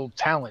an actual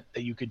talent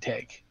that you could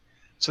take.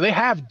 So they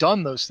have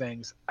done those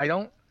things.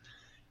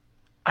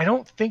 I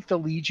don't think the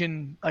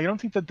Legion, I don't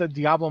think that the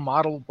Diablo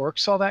model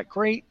works all that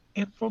great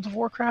in World of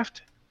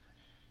Warcraft.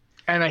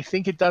 And I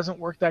think it doesn't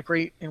work that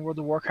great in World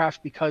of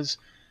Warcraft because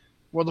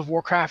World of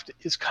Warcraft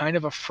is kind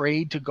of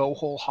afraid to go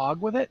whole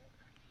hog with it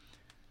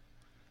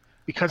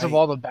because of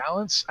all the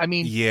balance. I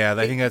mean, yeah,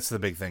 I think that's the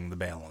big thing, the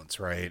balance,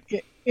 right?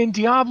 In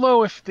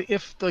Diablo,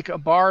 if like a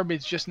barb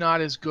is just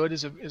not as good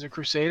as a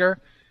crusader,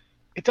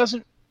 it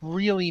doesn't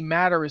really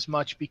matter as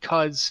much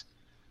because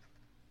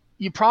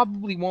you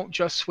probably won't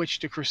just switch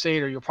to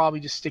crusader. You'll probably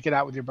just stick it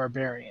out with your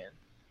barbarian.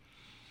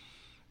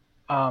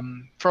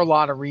 For a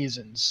lot of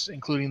reasons,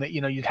 including that,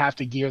 you'd have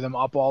to gear them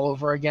up all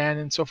over again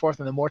and so forth.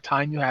 And the more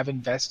time you have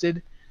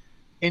invested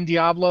in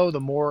Diablo,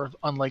 the more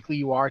unlikely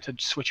you are to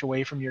switch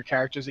away from your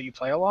characters that you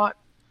play a lot.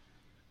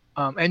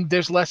 And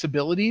there's less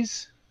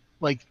abilities.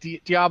 Like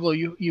Diablo,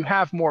 you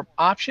have more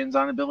options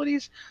on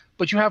abilities,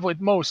 but you have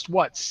at most,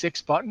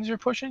 6 buttons you're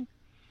pushing?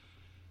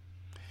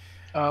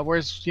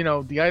 Whereas,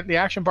 the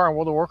action bar in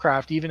World of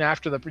Warcraft, even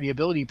after the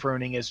ability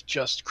pruning, is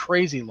just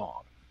crazy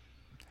long.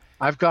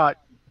 I've got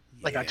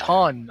a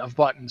ton of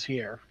buttons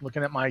here,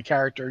 looking at my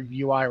character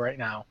UI right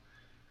now.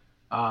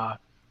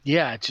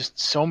 Just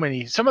so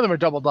many. Some of them are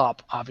doubled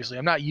up, obviously.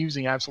 I'm not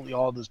using absolutely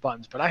all of those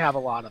buttons, but I have a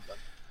lot of them.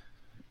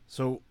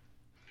 So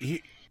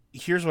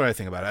here's what I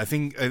think about it. I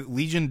think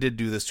Legion did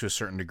do this to a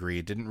certain degree.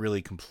 It didn't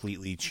really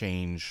completely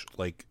change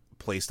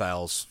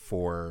playstyles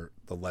for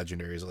the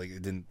legendaries.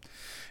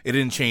 It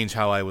didn't change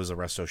how I was a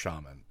Resto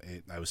Shaman.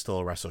 I was still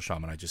a Resto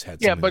Shaman. I just had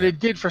but it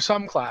did for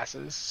some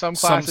classes. Some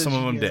of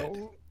them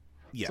did.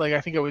 Yeah.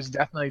 I think it was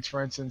Death Knights,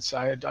 for instance.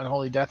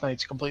 Unholy Death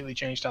Knights completely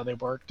changed how they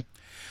worked.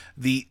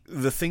 The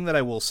thing that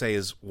I will say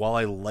is, while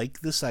I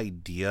like this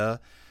idea,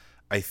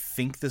 I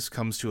think this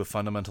comes to a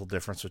fundamental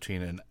difference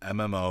between an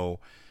MMO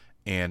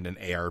and an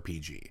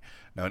ARPG.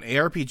 Now, an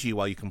ARPG,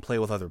 while you can play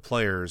with other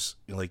players,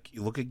 you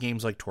look at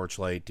games like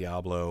Torchlight,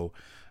 Diablo,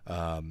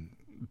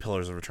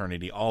 Pillars of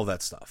Eternity, all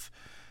that stuff.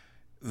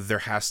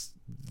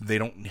 They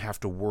don't have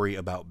to worry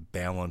about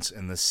balance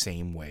in the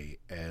same way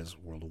as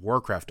World of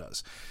Warcraft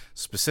does.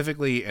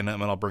 Specifically, and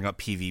I'll bring up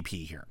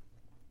PvP here.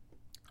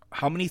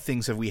 How many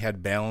things have we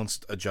had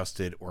balanced,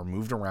 adjusted, or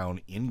moved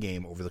around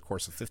in-game over the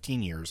course of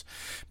 15 years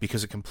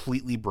because it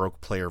completely broke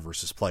player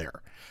versus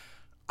player?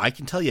 I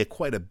can tell you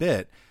quite a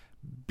bit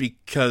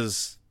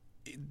because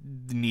it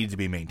needed to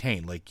be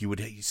maintained. You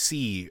would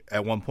see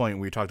at one point,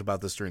 we talked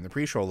about this during the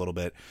pre-show a little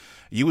bit,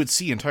 you would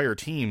see entire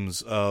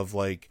teams of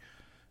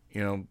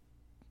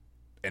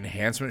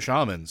enhancement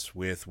shamans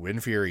with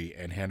Wind Fury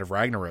and Hand of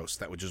Ragnaros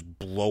that would just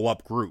blow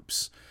up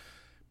groups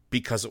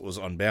because it was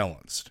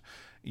unbalanced.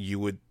 You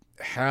would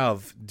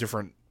have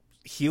different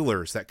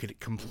healers that could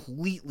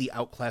completely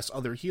outclass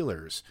other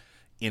healers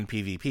in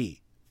PvP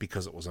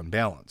because it was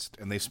unbalanced,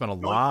 and they spent a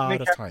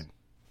lot of time.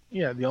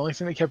 Yeah, the only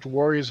thing that kept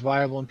warriors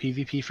viable in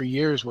PvP for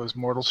years was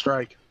Mortal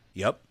Strike.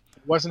 Yep.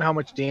 It wasn't how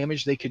much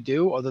damage they could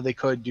do, although they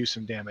could do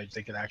some damage.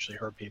 They could actually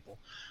hurt people.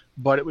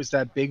 But it was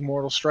that big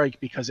Mortal Strike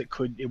because it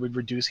would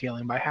reduce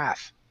healing by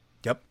half.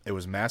 Yep, it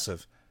was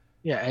massive.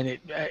 Yeah, and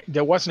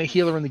there wasn't a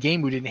healer in the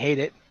game who didn't hate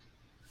it.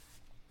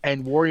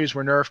 And warriors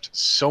were nerfed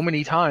so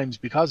many times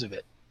because of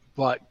it.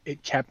 But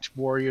it kept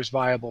warriors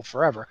viable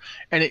forever.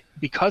 And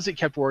because it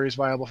kept warriors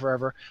viable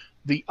forever,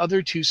 the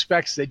other two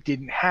specs that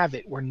didn't have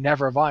it were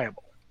never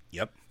viable.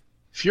 Yep.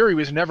 Fury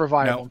was never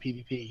viable in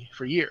PvP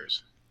for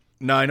years.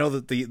 No, I know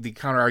that the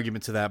counter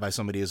argument to that by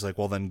somebody is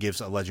well, then gives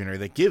a legendary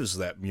that gives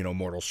that,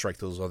 Mortal Strike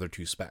those other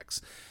two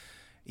specs.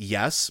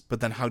 Yes,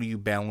 but then how do you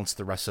balance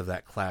the rest of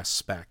that class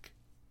spec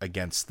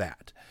against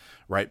that,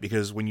 right?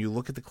 Because when you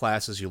look at the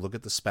classes, you look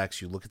at the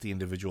specs, you look at the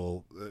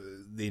individual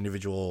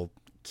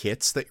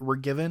kits that were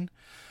given,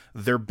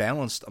 they're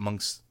balanced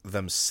amongst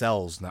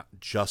themselves, not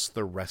just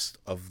the rest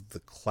of the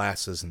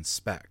classes and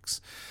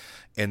specs.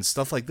 And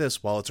stuff like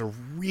this, while it's a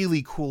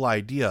really cool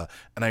idea,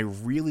 and I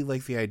really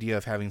like the idea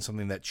of having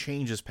something that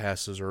changes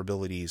passes or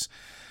abilities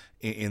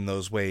in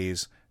those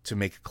ways to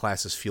make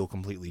classes feel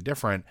completely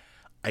different,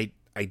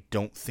 I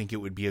don't think it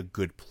would be a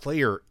good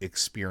player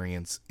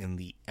experience in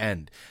the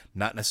end.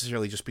 Not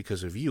necessarily just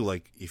because of you.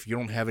 If you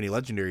don't have any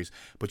legendaries,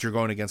 but you're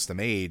going against a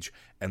mage,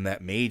 and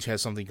that mage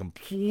has something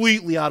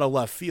completely out of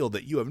left field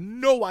that you have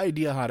no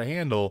idea how to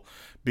handle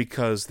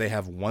because they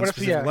have one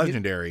specific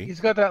legendary. He's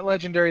got that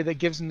legendary that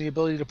gives him the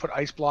ability to put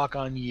Ice Block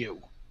on you.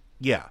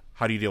 Yeah,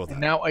 how do you deal with that?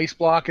 And now Ice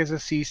Block is a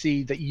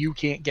CC that you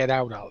can't get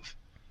out of.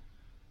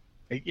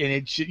 And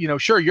it's,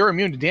 sure, you're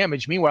immune to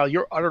damage. Meanwhile,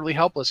 you're utterly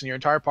helpless and your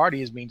entire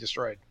party is being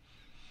destroyed.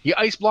 You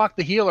ice block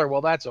the healer,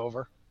 well, that's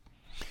over.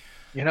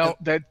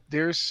 That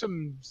there's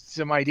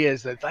some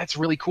ideas that's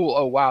really cool.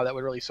 Oh, wow, that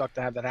would really suck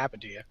to have that happen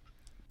to you.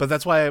 But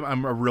that's why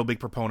I'm a real big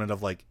proponent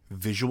of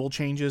visual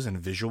changes and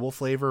visual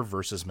flavor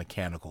versus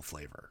mechanical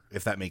flavor,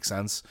 if that makes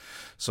sense.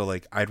 So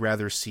I'd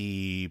rather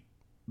see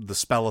the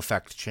spell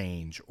effect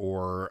change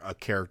or a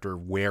character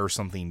wear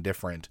something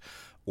different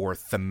or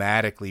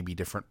thematically be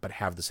different but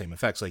have the same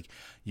effects.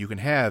 You can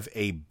have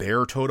a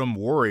bear totem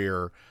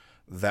warrior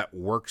that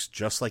works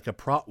just like a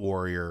prot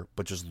warrior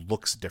but just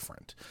looks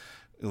different.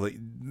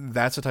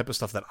 That's the type of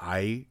stuff that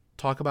I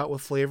talk about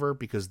with flavor,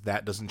 because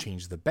that doesn't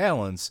change the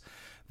balance.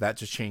 That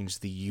just changes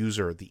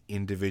the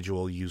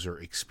individual user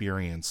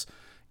experience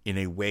in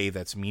a way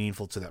that's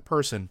meaningful to that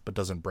person, but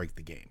doesn't break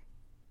the game.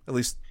 At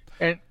least.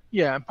 And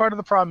yeah, part of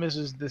the problem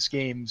is this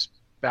game's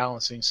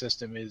balancing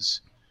system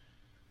is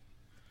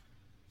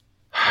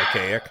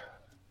archaic.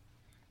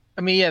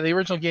 I mean, yeah, the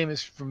original game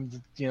is from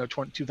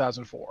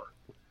 2004,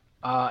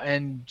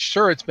 and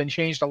sure, it's been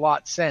changed a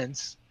lot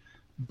since.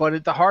 But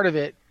at the heart of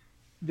it,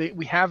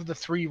 we have the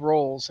 3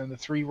 roles, and the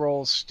 3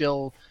 roles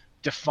still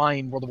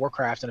define World of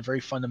Warcraft in a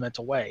very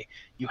fundamental way.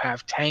 You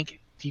have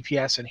tank,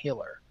 DPS, and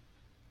healer,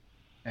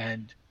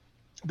 and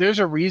there's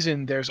a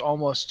reason. There's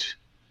almost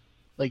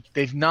like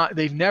they've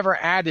never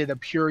added a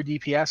pure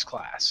DPS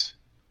class.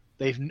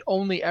 They've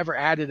only ever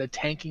added a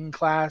tanking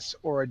class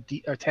or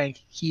a tank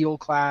heal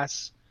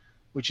class,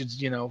 which is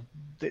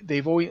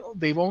they've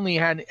only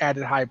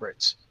added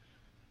hybrids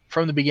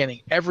from the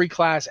beginning. Every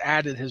class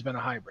added has been a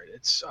hybrid.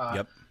 It's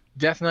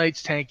Death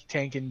Knights tank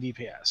and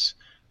DPS,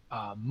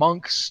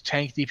 monks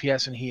tank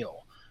DPS and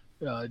heal,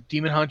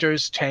 demon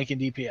hunters tank and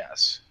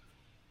DPS.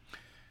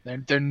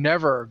 They're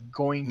never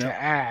going to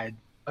add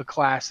a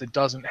class that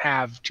doesn't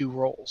have 2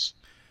 roles,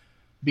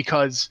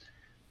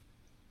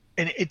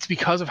 and it's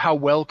because of how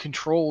well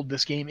controlled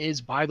this game is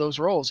by those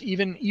roles.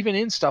 Even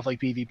in stuff like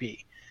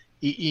PvP,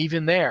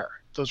 even there,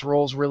 those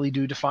roles really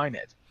do define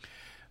it.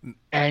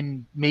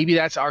 And maybe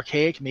that's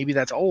archaic, maybe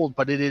that's old,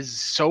 but it is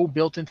so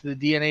built into the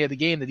DNA of the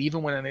game that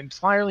even when an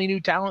entirely new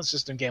talent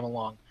system came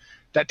along,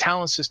 that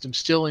talent system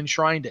still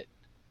enshrined it.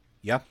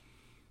 Yep.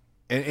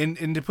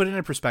 And to put it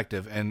in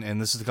perspective,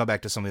 and this is to come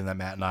back to something that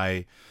Matt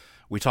and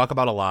we talk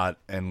about a lot,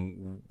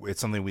 and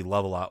it's something we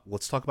love a lot.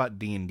 Let's talk about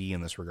D&D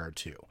in this regard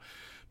too.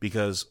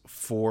 Because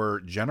for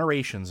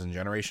generations and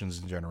generations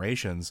and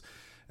generations,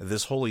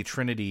 this holy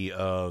trinity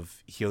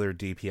of healer,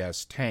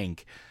 DPS,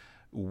 tank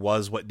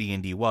was what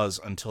D&D was,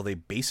 until they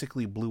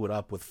basically blew it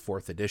up with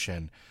 4th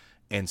edition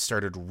and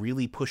started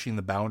really pushing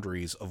the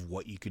boundaries of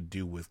what you could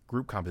do with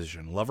group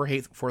composition. Love or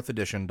hate 4th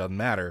edition, doesn't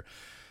matter.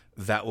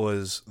 That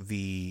was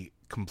the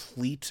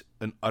complete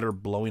and utter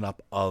blowing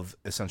up of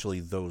essentially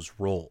those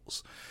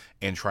roles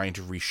and trying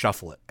to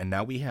reshuffle it. And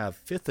now we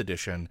have 5th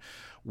edition,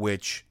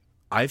 which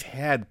I've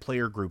had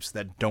player groups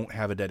that don't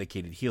have a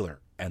dedicated healer,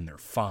 and they're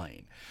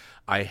fine.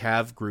 I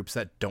have groups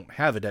that don't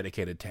have a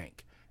dedicated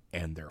tank,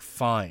 and they're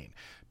fine,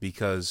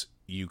 because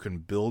you can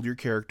build your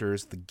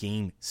characters. The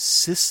game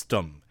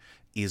system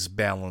is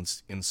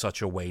balanced in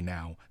such a way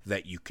now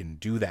that you can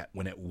do that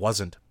when it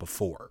wasn't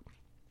before.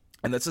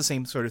 And that's the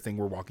same sort of thing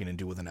we're walking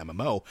into with an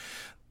MMO.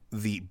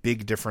 The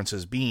big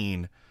differences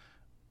being,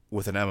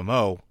 with an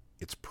MMO,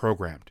 it's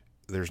programmed.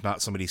 There's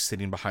not somebody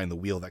sitting behind the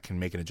wheel that can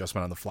make an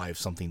adjustment on the fly if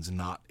something's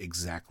not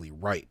exactly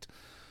right.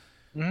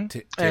 Mm-hmm.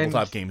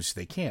 Tabletop games,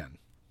 they can.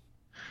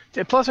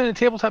 Plus, in a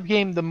tabletop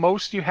game, the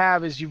most you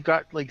have is you've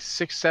got like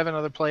 6-7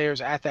 other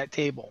players at that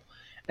table,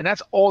 and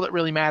that's all that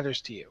really matters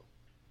to you.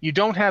 You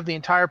don't have the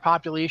entire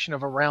population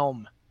of a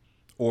realm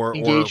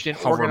engaged in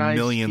organized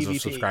millions PvP.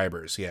 of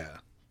subscribers.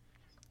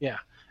 Yeah,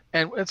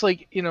 and it's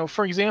like,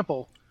 for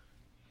example,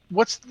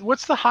 what's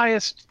the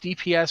highest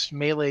DPS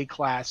melee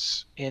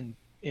class in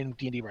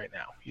D&D right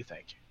now, you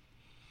think?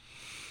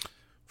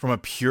 From a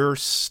pure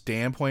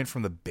standpoint,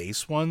 from the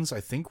base ones, I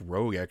think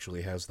Rogue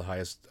actually has the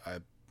highest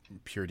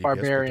pure DPS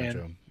Barbarian.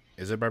 potential.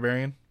 Is it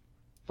Barbarian?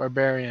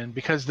 Barbarian,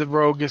 because the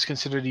Rogue is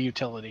considered a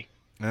utility.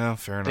 No,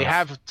 fair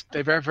enough.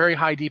 They have very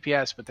high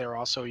DPS, but they're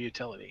also a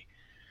utility.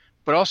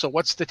 But also,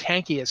 what's the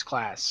tankiest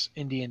class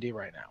in D&D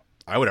right now?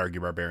 I would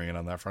argue Barbarian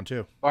on that front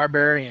too.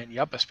 Barbarian,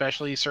 yep,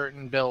 especially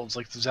certain builds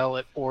like the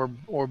Zealot or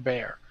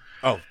Bear.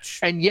 Oh,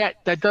 and yet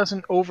that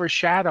doesn't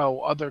overshadow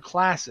other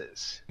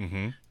classes,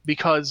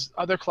 because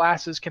other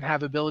classes can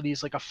have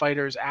abilities like a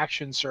fighter's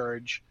action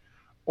surge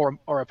or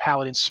a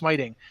paladin's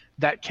smiting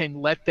that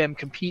can let them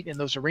compete in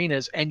those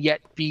arenas and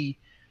yet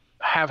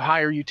have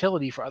higher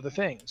utility for other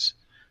things.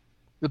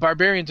 The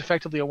Barbarian's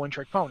effectively a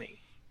one-trick pony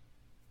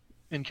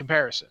in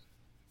comparison.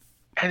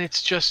 And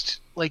it's just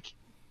like,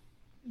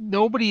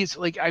 nobody's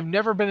like, I've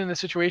never been in a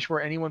situation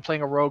where anyone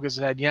playing a rogue has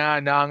said,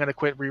 I'm going to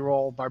quit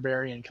reroll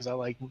Barbarian because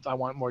I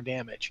want more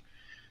damage.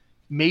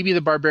 Maybe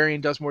the Barbarian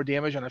does more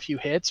damage on a few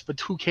hits, but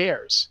who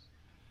cares?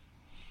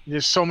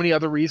 There's so many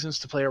other reasons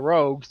to play a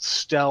rogue: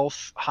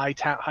 stealth,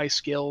 high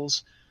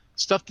skills,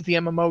 stuff that the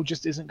MMO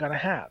just isn't going to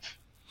have.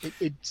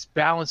 It's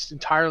balanced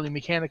entirely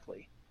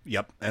mechanically.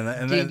 Yep,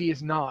 and D&D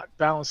is not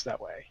balanced that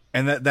way.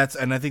 And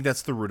I think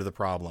that's the root of the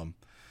problem.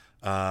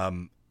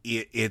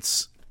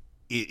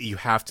 You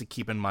have to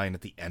keep in mind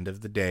at the end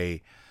of the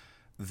day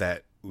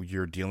that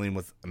you're dealing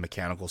with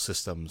mechanical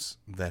systems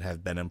that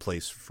have been in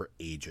place for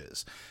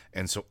ages.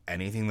 And so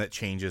anything that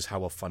changes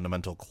how a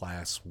fundamental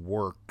class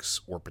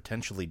works or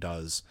potentially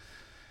does,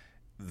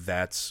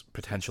 that's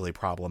potentially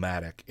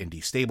problematic and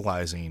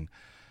destabilizing.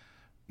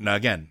 Now,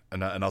 again,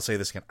 and I'll say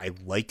this again, I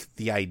like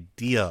the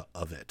idea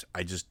of it.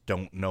 I just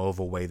don't know of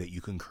a way that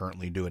you can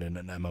currently do it in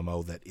an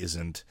MMO that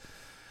isn't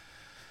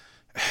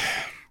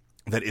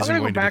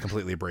going to be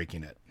completely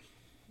breaking it.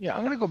 Yeah,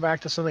 I'm going to go back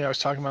to something I was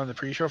talking about in the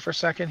pre-show for a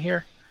second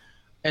here.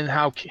 and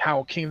how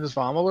Kingdoms of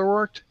Amalur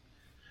worked?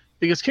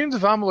 Because Kingdoms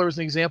of Amalur is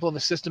an example of a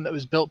system that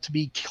was built to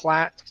be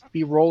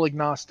role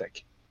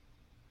agnostic.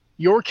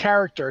 Your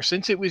character,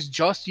 since it was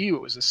just you,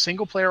 it was a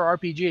single player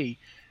RPG,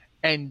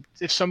 and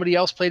if somebody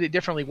else played it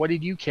differently, what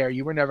did you care?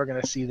 You were never going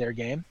to see their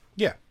game.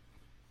 Yeah.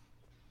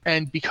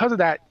 And because of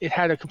that, it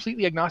had a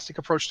completely agnostic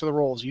approach to the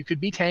roles. You could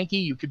be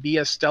tanky, you could be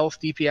a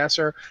stealth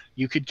DPSer,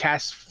 you could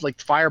cast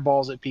like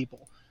fireballs at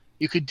people.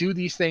 You could do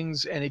these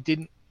things, and it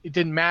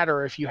didn't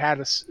matter if you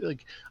had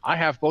I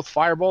have both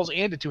fireballs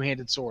and a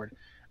two-handed sword.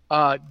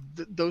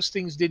 Those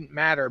things didn't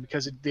matter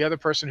because the other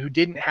person who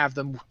didn't have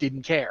them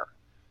didn't care.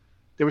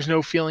 There was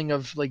no feeling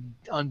of like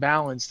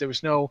unbalance. There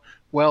was no,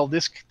 well,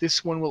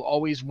 this one will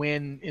always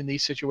win in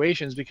these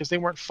situations, because they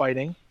weren't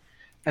fighting,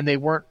 and they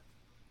weren't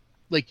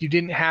like, you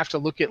didn't have to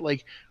look at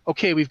like,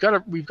 okay, we've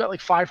got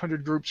like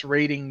 500 groups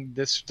raiding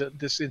this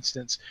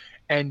instance,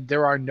 and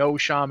there are no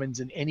shamans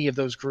in any of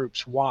those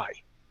groups. Why?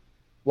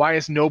 Why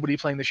is nobody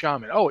playing the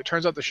shaman? Oh, it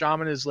turns out the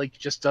shaman is like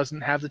just doesn't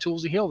have the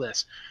tools to heal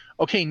this.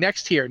 Okay,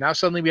 next tier. Now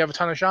suddenly we have a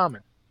ton of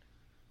shaman.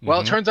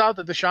 Well, it turns out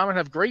that the shaman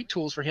have great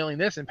tools for healing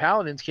this, and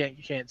paladins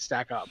can't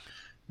stack up.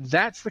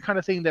 That's the kind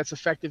of thing that's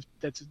effective.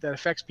 That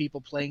affects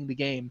people playing the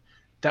game.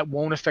 That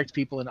won't affect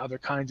people in other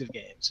kinds of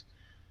games.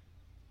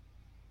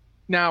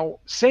 Now,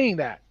 saying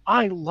that,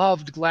 I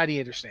loved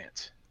Gladiator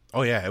Stance.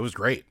 Oh yeah, it was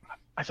great.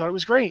 I thought it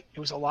was great. It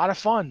was a lot of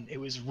fun.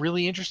 It was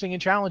really interesting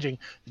and challenging.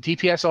 The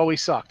DPS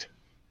always sucked.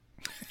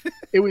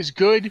 It was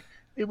good.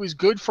 It was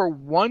good for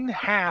one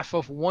half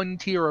of one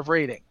tier of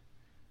rating.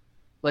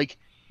 Like,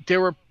 there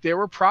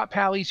were prop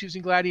pallies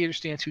using Gladiator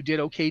Stance who did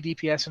okay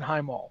DPS and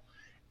high maul,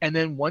 and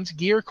then once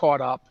gear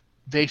caught up,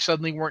 they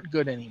suddenly weren't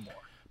good anymore.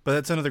 But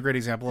that's another great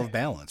example of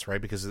balance,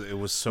 right? Because it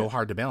was so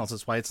hard to balance.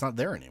 That's why it's not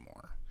there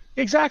anymore.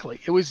 Exactly.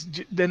 It was.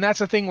 Then that's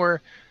the thing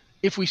where,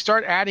 if we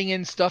start adding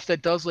in stuff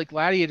that does like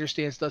Gladiator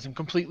Stance does and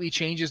completely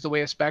changes the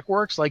way a spec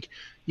works, like,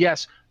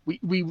 yes,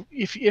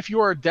 if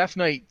your Death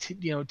Knight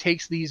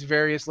takes these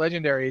various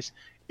legendaries,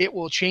 it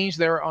will change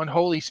their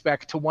unholy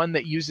spec to one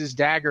that uses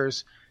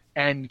daggers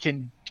and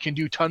can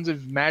do tons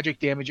of magic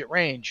damage at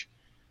range.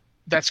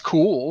 That's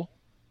cool,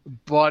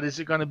 but is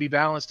it going to be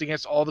balanced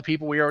against all the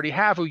people we already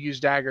have who use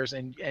daggers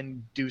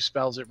and do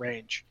spells at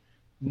range?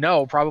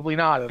 No, probably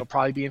not. It'll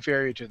probably be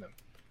inferior to them.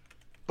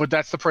 But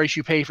that's the price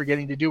you pay for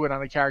getting to do it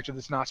on a character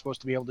that's not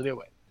supposed to be able to do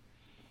it.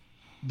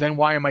 Then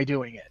why am I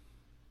doing it?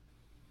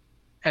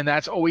 And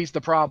that's always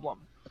the problem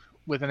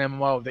with an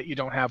MMO, that you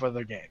don't have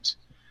other games.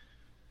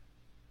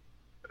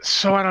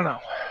 So I don't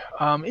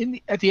know.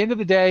 At the end of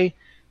the day,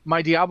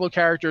 my Diablo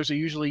characters are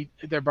usually,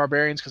 they're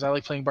barbarians because I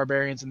like playing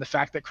barbarians, and the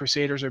fact that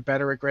Crusaders are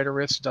better at Greater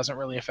Rifts doesn't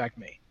really affect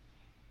me.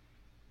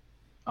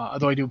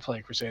 Although I do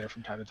play Crusader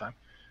from time to time.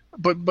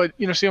 But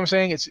see what I'm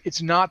saying?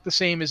 It's not the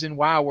same as in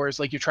WoW, where it's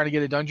like you're trying to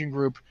get a dungeon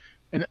group,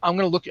 and I'm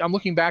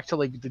looking back to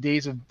like the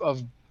days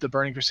of the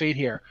Burning Crusade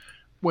here,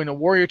 when a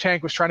warrior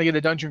tank was trying to get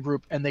a dungeon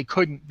group and they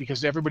couldn't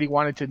because everybody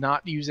wanted to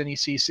not use any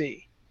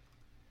CC.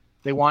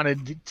 They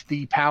wanted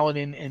the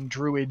paladin and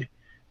druid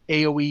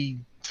AoE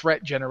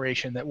threat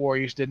generation that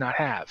warriors did not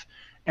have.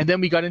 And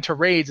then we got into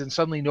raids, and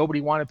suddenly nobody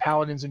wanted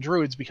paladins and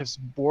druids because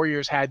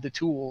warriors had the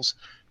tools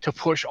to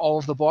push all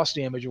of the boss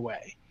damage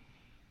away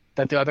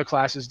that the other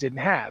classes didn't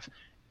have.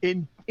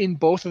 In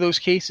both of those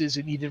cases,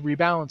 it needed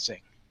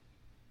rebalancing.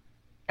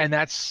 And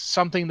that's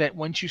something that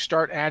once you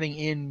start adding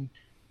in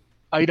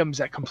items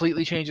that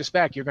completely change the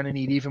spec, you're going to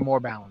need even more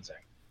balancing.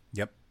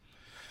 Yep.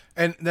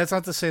 And that's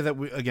not to say that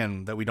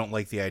we don't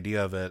like the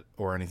idea of it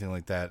or anything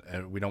like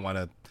that. We don't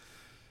want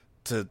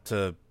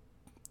to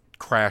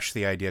crash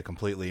the idea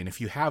completely. And if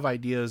you have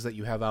ideas that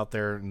you have out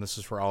there, and this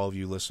is for all of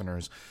you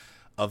listeners,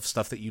 of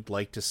stuff that you'd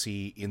like to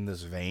see in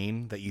this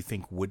vein that you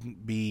think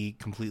wouldn't be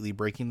completely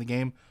breaking the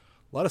game,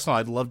 let us know.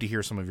 I'd love to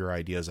hear some of your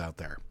ideas out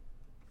there.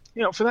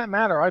 For that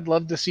matter, I'd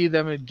love to see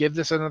them give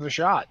this another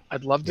shot.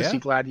 I'd love to see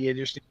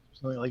Gladiators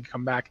something like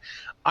come back.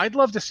 I'd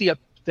love to see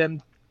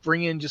them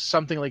bring in just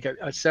something like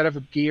a set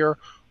of gear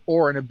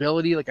or an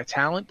ability, like a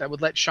talent that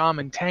would let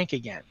Shaman tank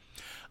again.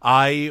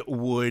 I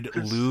would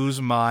lose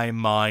my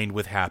mind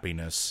with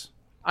happiness.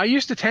 I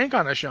used to tank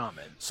on a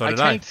Shaman. So did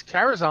I. Tanked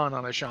Karazhan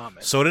on a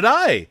Shaman. So did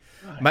I.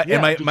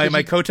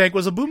 My co-tank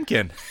was a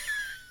Boomkin.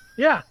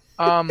 Yeah.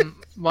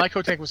 My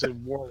co-tank was a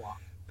Warlock.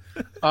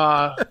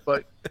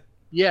 But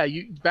yeah,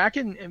 back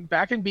in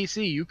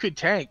BC, you could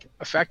tank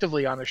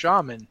effectively on a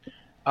Shaman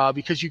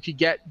because you could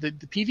get the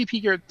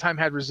PvP gear at the time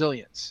had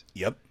resilience.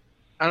 Yep.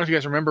 I don't know if you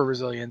guys remember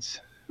resilience.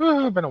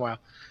 It's been a while.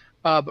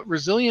 But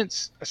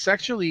resilience,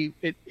 essentially,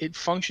 it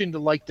functioned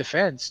like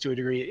defense to a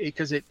degree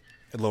because it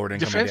lowered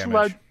incoming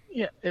damage.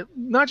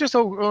 Not just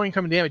lower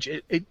incoming damage,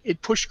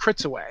 it pushed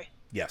crits away.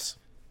 Yes.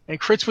 And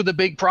crits were the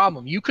big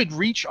problem. You could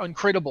reach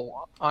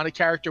uncrittable on a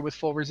character with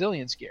full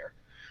resilience gear.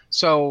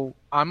 So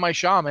on my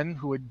Shaman,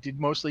 who did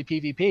mostly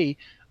PvP,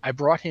 I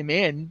brought him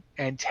in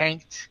and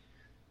tanked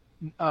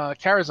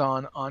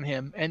Karazhan on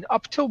him. And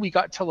up till we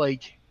got to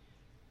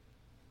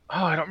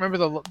I don't remember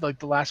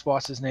the last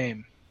boss's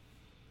name.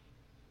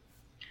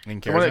 In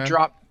the one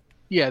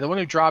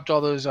that dropped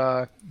all those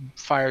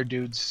fire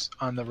dudes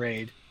on the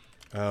raid.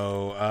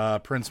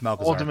 Prince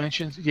Malchezaar. All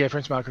dimensions. Yeah,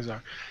 Prince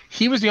Malchezaar.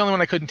 He was the only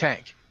one I couldn't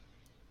tank.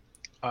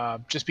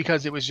 Just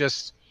because it was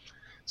just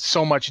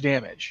so much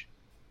damage,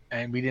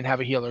 and we didn't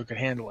have a healer who could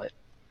handle it.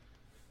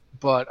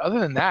 But other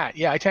than that,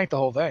 yeah, I tanked the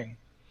whole thing,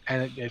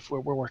 and it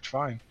worked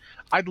fine.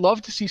 I'd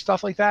love to see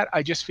stuff like that.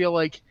 I just feel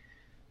like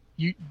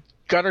you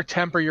gotta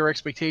temper your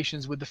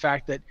expectations with the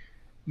fact that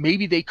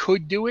maybe they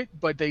could do it,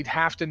 but they'd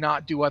have to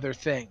not do other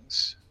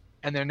things,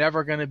 and they're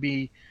never going to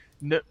be.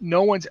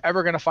 No one's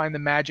ever going to find the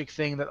magic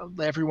thing that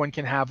everyone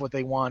can have what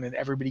they want and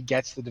everybody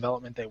gets the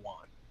development they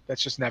want.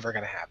 That's just never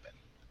going to happen.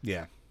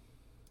 Yeah.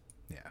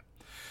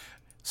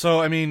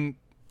 So, I mean,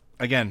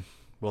 again,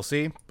 we'll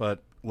see,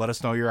 but let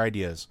us know your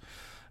ideas.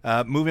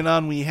 Moving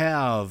on, we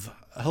have,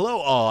 hello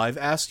all, I've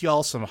asked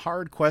y'all some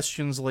hard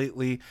questions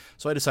lately,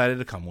 so I decided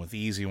to come with the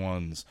easy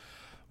ones.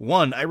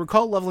 1. I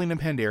recall leveling in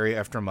Pandaria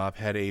after Mop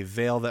had a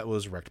veil that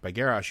was wrecked by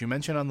Garrosh. You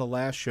mentioned on the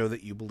last show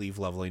that you believe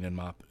leveling in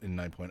Mop in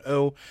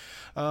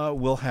 9.0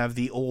 will have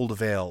the old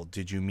veil.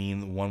 Did you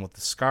mean the one with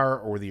the scar,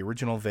 or the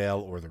original veil,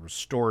 or the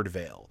restored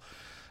veil?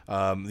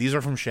 These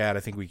are from Shad. I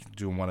think we can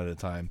do them one at a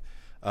time.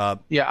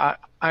 Yeah,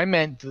 I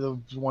meant the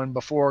one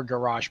before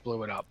Garrosh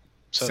blew it up.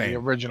 So Same. The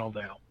original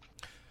veil.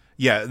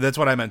 Yeah, that's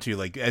what I meant too.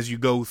 Like, as you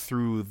go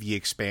through the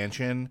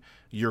expansion,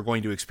 you're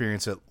going to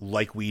experience it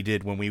like we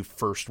did when we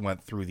first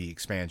went through the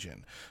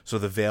expansion. So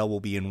the veil will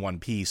be in one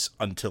piece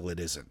until it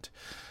isn't.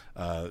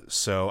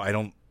 So I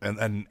don't,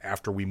 and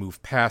after we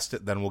move past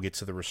it, then we'll get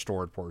to the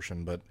restored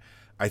portion. But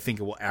I think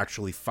it will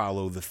actually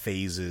follow the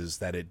phases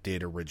that it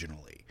did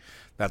originally.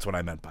 That's what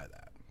I meant by that.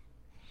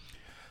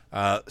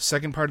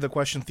 Second part of the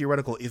question,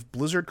 theoretical. If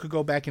Blizzard could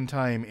go back in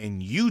time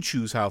and you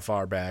choose how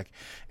far back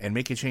and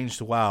make a change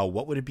to WoW,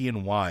 what would it be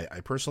and why? I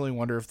personally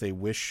wonder if they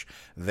wish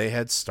they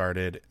had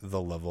started the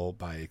level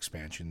by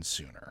expansion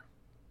sooner.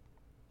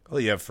 Oh,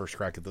 you have first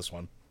crack at this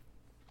one.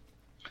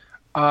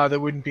 There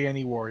wouldn't be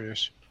any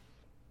warriors.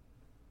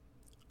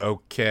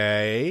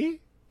 Okay.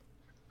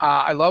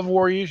 I love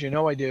warriors, you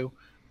know I do,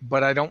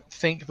 but I don't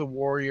think the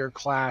warrior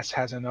class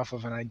has enough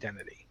of an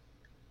identity.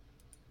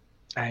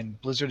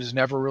 And Blizzard has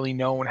never really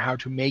known how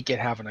to make it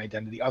have an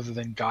identity other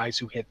than guys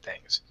who hit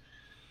things.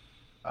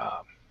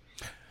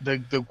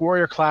 The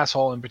warrior class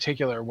hall in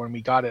particular, when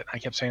we got it, I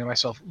kept saying to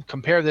myself,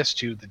 compare this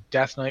to the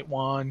Death Knight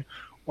one,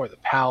 or the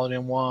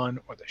Paladin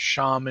one, or the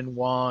Shaman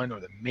one, or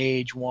the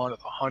Mage one, or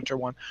the Hunter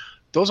one.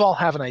 Those all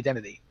have an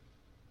identity.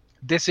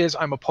 This is,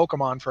 I'm a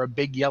Pokemon for a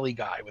big yelly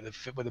guy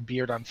with a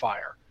beard on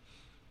fire.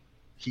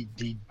 He,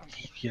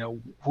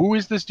 who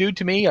is this dude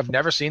to me? I've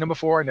never seen him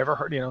before. I never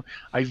heard,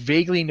 I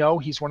vaguely know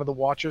he's one of the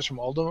Watchers from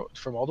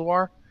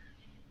Ulduar.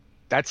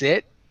 That's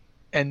it.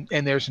 And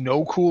there's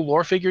no cool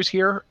lore figures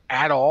here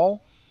at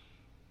all.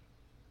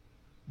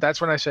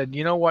 That's when I said,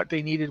 you know what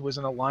they needed was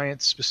an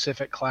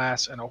Alliance-specific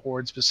class and a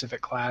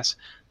Horde-specific class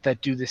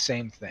that do the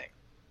same thing.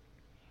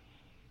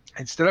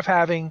 Instead of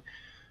having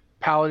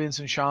Paladins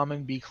and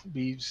Shaman be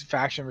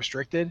faction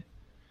restricted,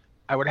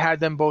 I would have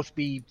them both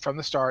be from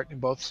the start in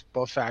both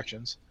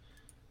factions,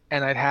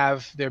 and I'd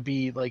have there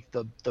be like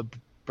the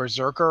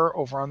Berserker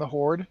over on the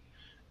Horde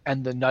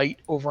and the Knight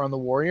over on the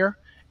Warrior,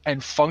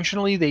 and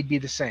functionally they'd be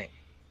the same,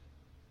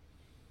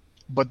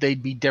 but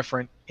they'd be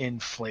different in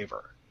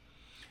flavor.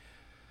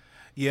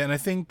 Yeah, and I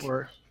think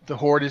where the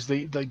Horde is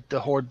the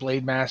Horde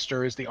Blade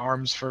Master is the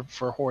arms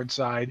for Horde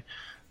side.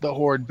 The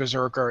Horde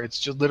Berserker, it's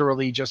just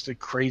literally just a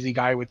crazy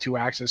guy with two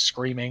axes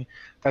screaming.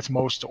 That's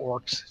most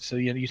orcs. So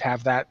you'd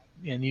have that,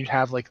 and you'd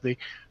have like the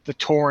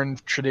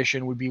Tauren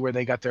tradition would be where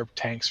they got their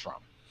tanks from.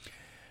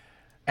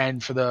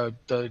 And for the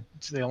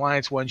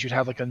Alliance ones, you'd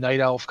have like a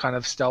Night Elf kind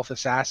of stealth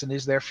assassin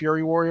is their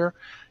Fury Warrior.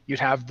 You'd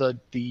have the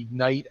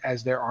Knight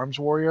as their arms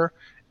warrior,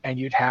 and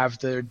you'd have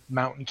the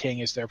Mountain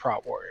King as their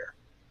prot warrior.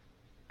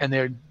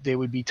 And they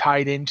would be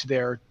tied into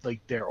their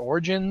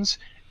origins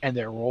and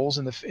their roles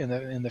in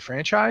the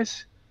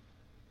franchise.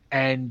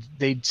 And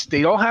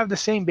they'd all have the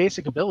same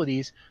basic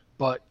abilities,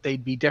 but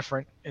they'd be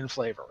different in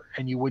flavor,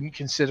 and you wouldn't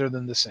consider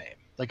them the same.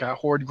 Like a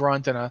Horde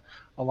Grunt and a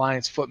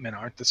Alliance Footman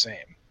aren't the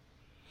same.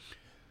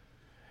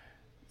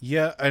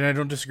 Yeah, and I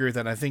don't disagree with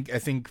that. I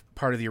think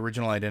part of the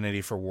original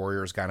identity for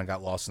Warriors kind of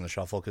got lost in the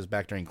shuffle, because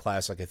back during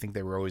Classic, I think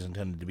they were always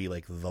intended to be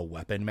like the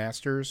Weapon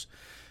Masters,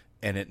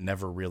 and it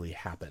never really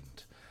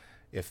happened.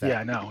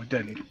 Yeah, no, it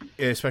didn't.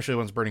 Especially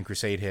once Burning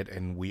Crusade hit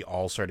and we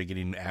all started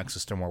getting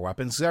access to more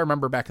weapons. Because I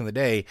remember back in the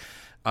day,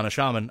 on a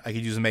Shaman, I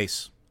could use a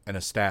mace and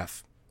a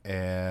staff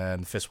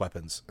and fist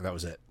weapons, and that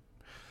was it.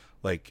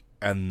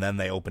 And then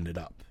they opened it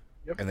up,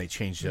 and they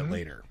changed it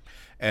later.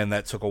 And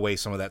that took away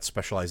some of that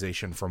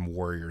specialization from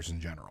Warriors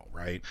in general,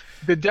 right?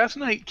 The Death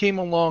Knight came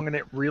along, and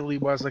it really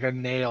was like a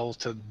nail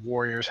to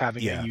Warriors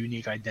having a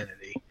unique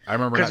identity. I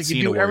remember not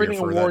seeing a Warrior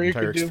for that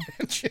entire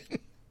expansion.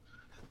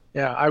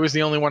 Yeah, I was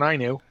the only one I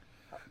knew.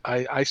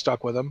 I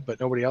stuck with them, but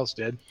nobody else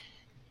did.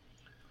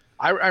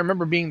 I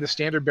remember being the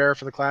standard bearer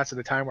for the class at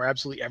a time where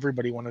absolutely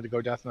everybody wanted to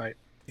go Death Knight.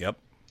 Yep.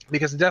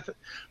 Because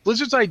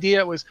Blizzard's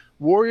idea was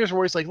Warriors were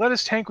always like, let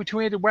us tank with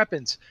two-handed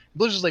weapons.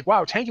 Blizzard's like,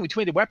 wow, tanking with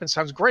two-handed weapons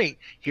sounds great.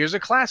 Here's a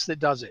class that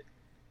does it.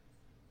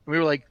 And we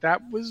were like,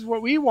 that was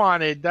what we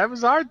wanted. That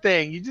was our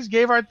thing. You just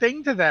gave our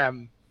thing to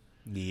them.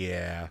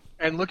 Yeah.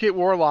 And look at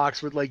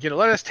Warlocks with like,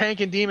 let us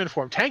tank in demon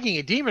form. Tanking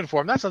in demon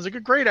form, that sounds like a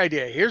great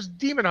idea. Here's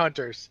demon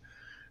hunters.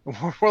 And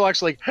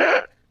Warlocks like,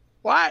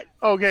 what?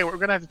 Okay, we're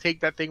going to have to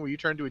take that thing where you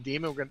turn to a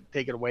demon. We're going to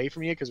take it away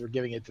from you because we're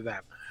giving it to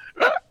them.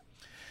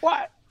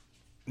 What?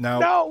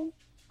 No,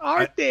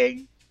 our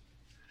thing.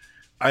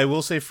 I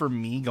will say for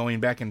me,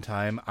 going back in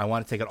time, I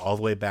want to take it all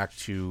the way back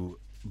to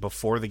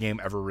before the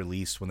game ever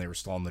released when they were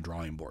still on the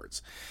drawing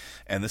boards.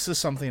 And this is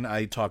something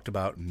I talked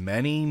about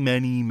many,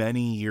 many,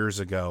 many years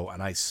ago,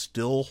 and I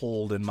still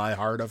hold in my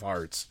heart of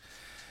hearts.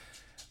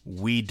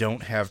 We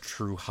don't have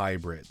true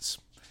hybrids.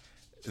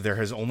 There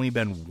has only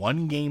been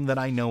one game that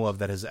I know of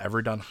that has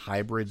ever done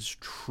hybrids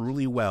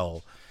truly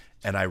well,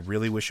 and I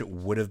really wish it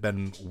would have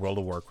been World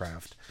of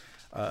Warcraft.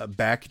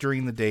 Back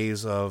during the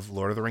days of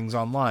Lord of the Rings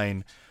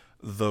Online,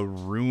 the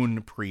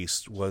Rune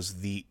Priest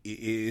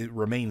it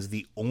remains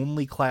the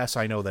only class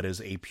I know that is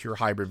a pure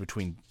hybrid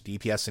between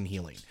DPS and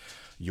healing.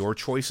 Your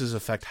choices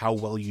affect how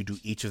well you do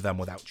each of them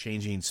without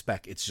changing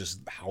spec. It's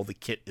just how the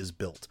kit is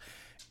built.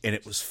 And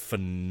it was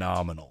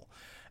phenomenal.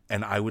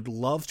 And I would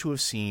love to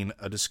have seen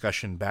a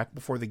discussion back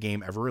before the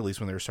game ever released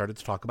when they were started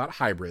to talk about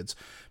hybrids,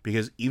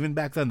 because even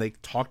back then they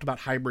talked about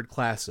hybrid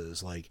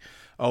classes like,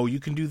 oh, you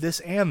can do this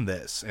and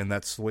this. And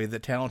that's the way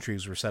that talent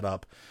trees were set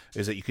up,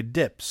 is that you could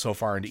dip so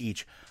far into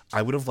each.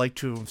 I would have liked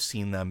to have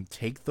seen them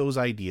take those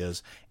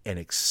ideas and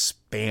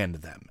expand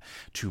them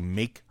to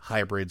make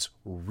hybrids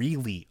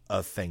really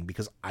a thing,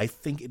 because I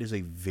think it is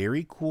a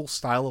very cool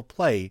style of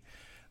play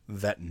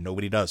that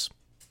nobody does.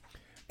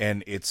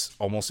 And it's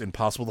almost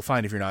impossible to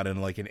find if you're not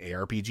in like an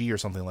ARPG or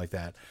something like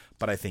that.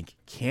 But I think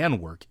can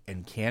work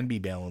and can be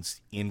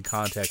balanced in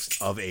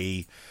context of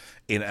an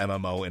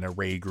MMO, in a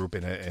raid group,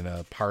 in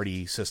a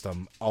party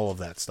system, all of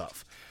that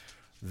stuff.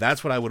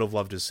 That's what I would have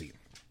loved to see.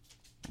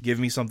 Give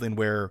me something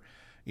where,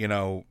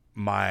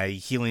 my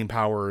healing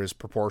power is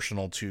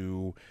proportional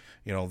to,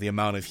 the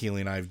amount of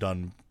healing I've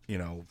done,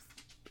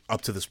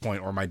 up to this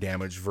point, or my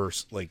damage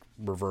versus like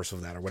reverse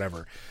of that or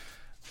whatever.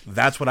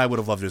 That's what I would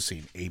have loved to have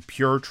seen. A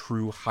pure,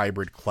 true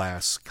hybrid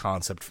class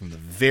concept from the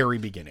very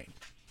beginning.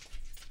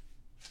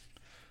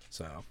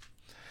 So,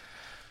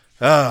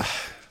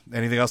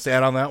 anything else to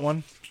add on that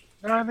one?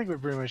 No, I think we're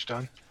pretty much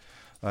done.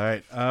 All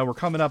right. We're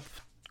coming up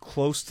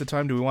close to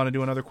time. Do we want to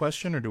do another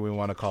question, or do we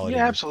want to call it?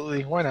 Yeah,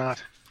 absolutely. Why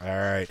not? All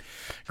right.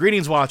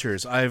 Greetings,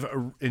 Watchers. I've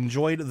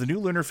enjoyed the new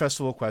Lunar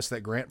Festival quests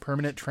that grant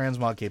permanent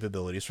transmog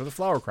capabilities for the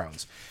Flower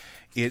Crowns.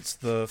 It's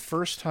the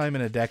first time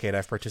in a decade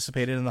I've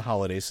participated in the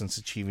holidays since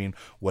achieving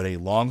what a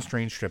long,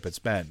 strange trip it's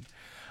been.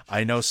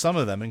 I know some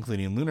of them,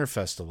 including Lunar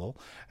Festival,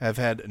 have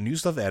had new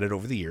stuff added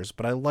over the years,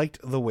 but I liked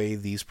the way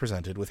these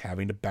presented with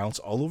having to bounce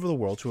all over the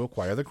world to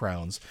acquire the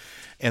crowns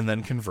and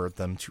then convert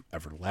them to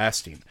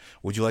everlasting.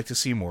 Would you like to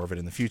see more of it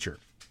in the future?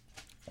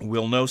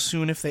 We'll know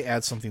soon if they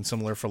add something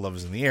similar for Love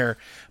is in the Air,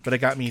 but it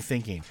got me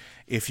thinking,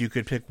 if you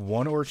could pick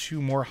one or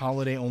two more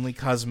holiday-only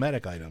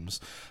cosmetic items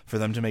for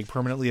them to make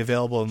permanently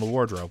available in the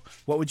wardrobe,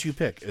 what would you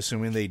pick,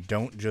 assuming they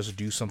don't just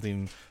do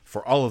something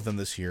for all of them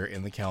this year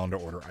in the calendar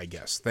order, I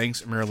guess.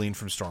 Thanks, Marilyn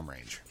from Storm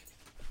Range.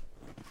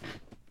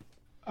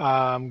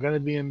 I'm going to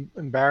be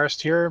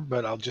embarrassed here,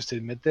 but I'll just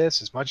admit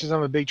this. As much as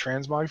I'm a big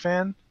Transmog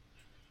fan,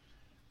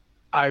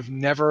 I've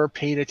never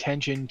paid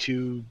attention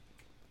to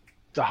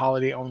the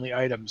holiday-only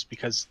items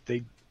because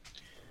they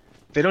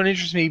don't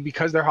interest me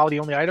because they're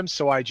holiday-only items,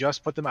 so I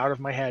just put them out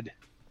of my head.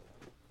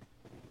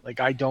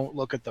 Like, I don't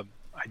look at them.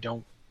 I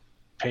don't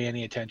pay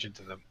any attention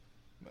to them.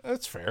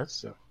 That's fair.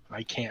 So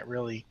I can't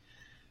really...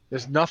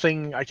 There's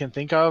nothing I can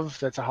think of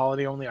that's a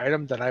holiday-only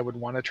item that I would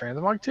want to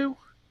transmog to.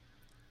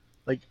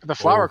 Like, the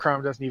Flower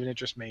Crown doesn't even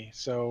interest me,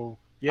 so...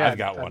 Yeah, I've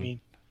got one. I mean,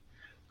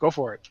 go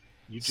for it.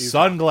 You do.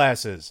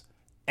 Sunglasses.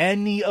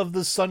 Any of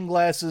the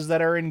sunglasses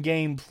that are in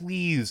game,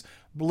 please...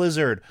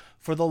 Blizzard,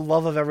 for the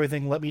love of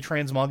everything, let me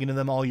transmog into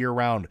them all year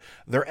round.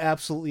 They're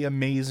absolutely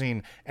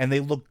amazing, and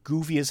they look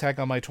goofy as heck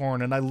on my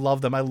Tauren, and I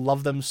love them. I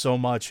love them so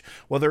much.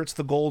 Whether it's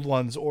the gold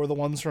ones or the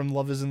ones from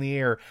Love is in the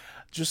Air,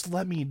 just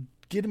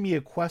give me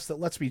a quest that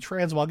lets me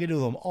transmog into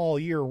them all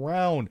year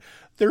round.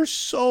 They're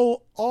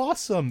so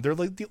awesome. They're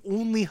like the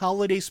only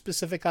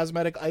holiday-specific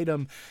cosmetic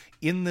item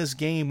in this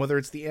game, whether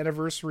it's the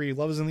anniversary,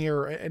 Love is in the Air,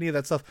 or any of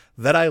that stuff,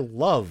 that I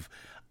love.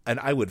 And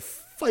I would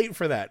fight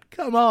for that.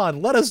 Come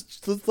on, let us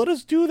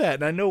do that.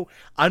 And I know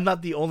I'm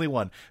not the only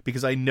one,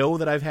 because I know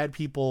that I've had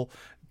people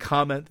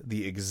comment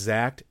the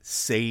exact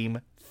same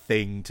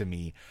thing to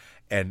me.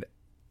 And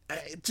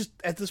just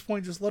at this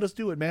point, just let us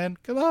do it, man.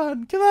 Come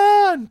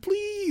on,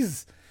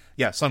 please.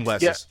 Yeah,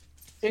 sunglasses.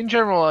 Yeah. In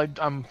general,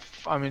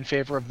 I'm in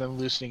favor of them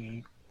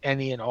loosening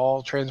any and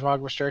all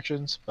transmog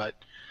restrictions, but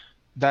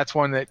that's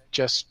one that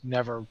just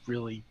never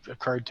really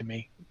occurred to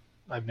me.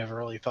 I've never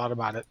really thought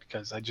about it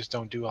because I just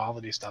don't do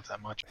holiday stuff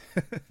that much.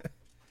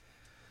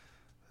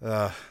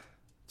 It's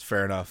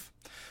fair enough.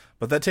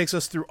 But that takes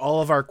us through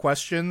all of our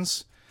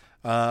questions.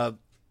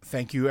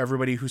 Thank you,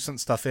 everybody who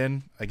sent stuff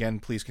in. Again,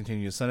 please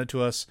continue to send it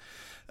to us.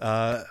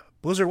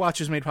 Blizzard Watch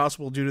is made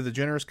possible due to the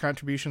generous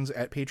contributions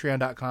at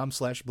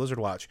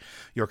patreon.com/blizzardwatch.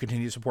 Your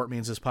continued support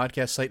means this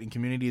podcast site and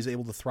community is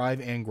able to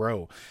thrive and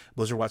grow.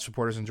 Blizzard Watch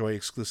supporters enjoy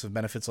exclusive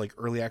benefits like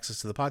early access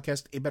to the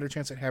podcast, a better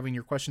chance at having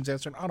your questions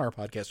answered on our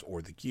podcast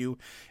or the queue,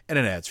 and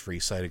an ads-free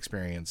site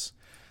experience.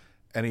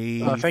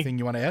 Anything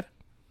you want to add?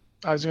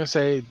 I was going to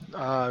say,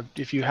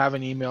 if you have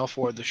an email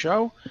for the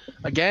show,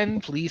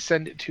 again, please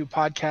send it to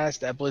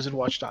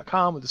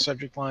podcast@blizzardwatch.com with the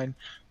subject line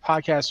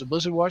podcast with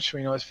Blizzard Watch so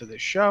we know it's for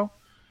this show.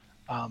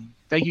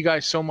 Thank you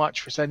guys so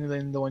much for sending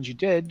in the ones you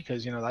did,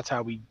 because, that's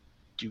how we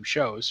do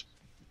shows.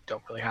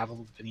 Don't really have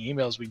any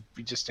emails. We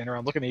just stand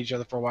around looking at each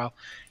other for a while.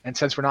 And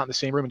since we're not in the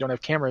same room and don't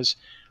have cameras,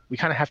 we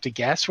kind of have to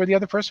guess where the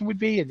other person would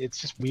be, and it's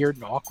just weird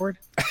and awkward.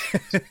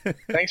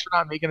 Thanks for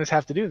not making us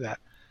have to do that.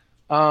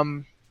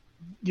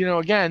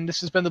 Again,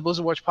 this has been the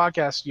Blizzard Watch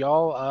podcast,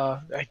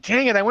 y'all.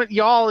 Dang it, I went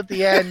y'all at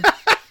the end.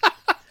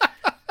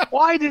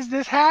 Why does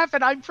this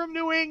happen? I'm from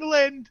New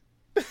England.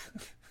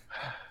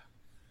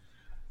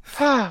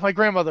 My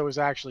grandmother was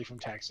actually from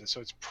Texas, so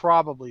it's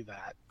probably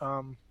that.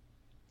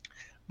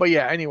 But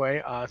yeah,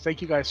 anyway,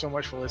 thank you guys so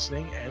much for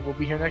listening, and we'll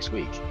be here next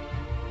week.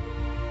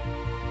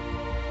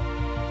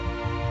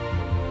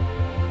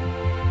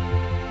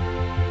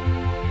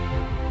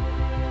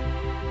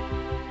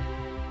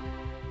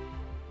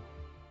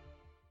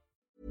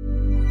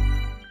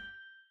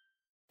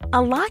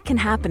 A lot can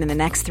happen in the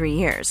next 3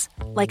 years.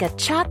 Like a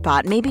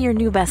chatbot may be your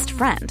new best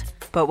friend.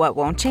 But what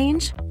won't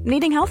change?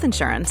 Needing health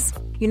insurance.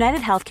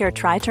 United Healthcare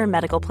Tri-Term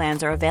Medical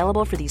Plans are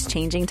available for these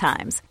changing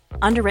times.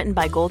 Underwritten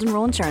by Golden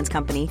Rule Insurance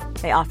Company,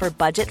 they offer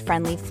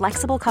budget-friendly,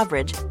 flexible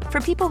coverage for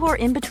people who are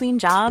in between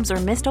jobs or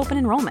missed open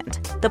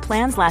enrollment. The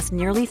plans last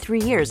nearly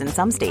 3 years in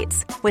some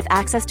states, with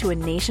access to a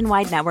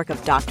nationwide network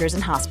of doctors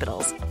and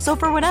hospitals. So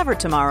for whatever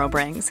tomorrow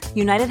brings,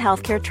 United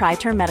Healthcare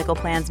Tri-Term Medical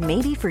Plans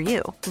may be for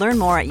you. Learn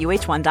more at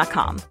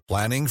uh1.com.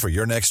 Planning for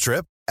your next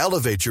trip?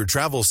 Elevate your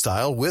travel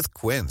style with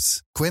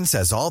Quince. Quince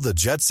has all the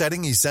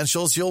jet-setting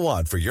essentials you'll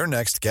want for your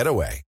next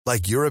getaway,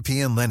 like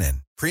European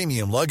linen,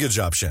 premium luggage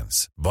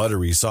options,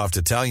 buttery soft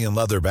Italian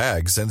leather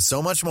bags, and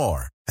so much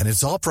more. And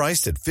it's all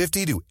priced at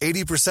 50 to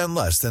 80%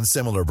 less than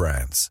similar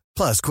brands.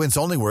 Plus, Quince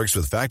only works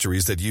with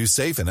factories that use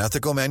safe and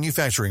ethical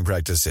manufacturing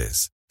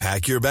practices.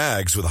 Pack your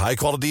bags with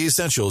high-quality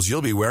essentials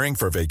you'll be wearing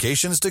for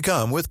vacations to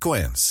come with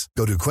Quince.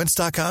 Go to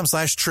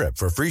quince.com/trip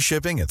for free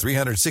shipping and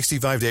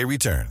 365-day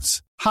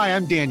returns. Hi,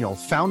 I'm Daniel,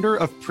 founder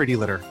of Pretty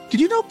Litter.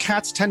 Did you know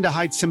cats tend to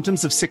hide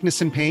symptoms of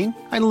sickness and pain?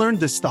 I learned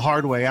this the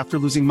hard way after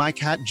losing my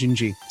cat,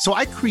 Gingy. So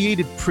I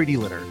created Pretty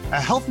Litter,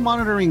 a health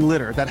monitoring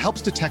litter that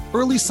helps detect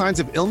early signs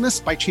of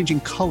illness by changing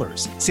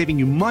colors, saving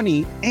you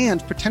money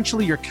and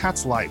potentially your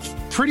cat's life.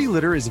 Pretty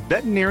Litter is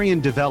veterinarian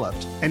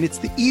developed, and it's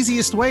the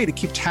easiest way to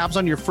keep tabs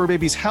on your fur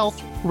baby's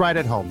health right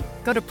at home.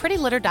 Go to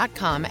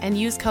prettylitter.com and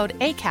use code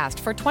ACAST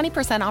for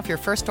 20% off your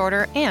first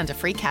order and a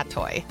free cat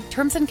toy.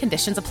 Terms and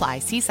conditions apply.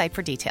 See site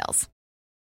for details.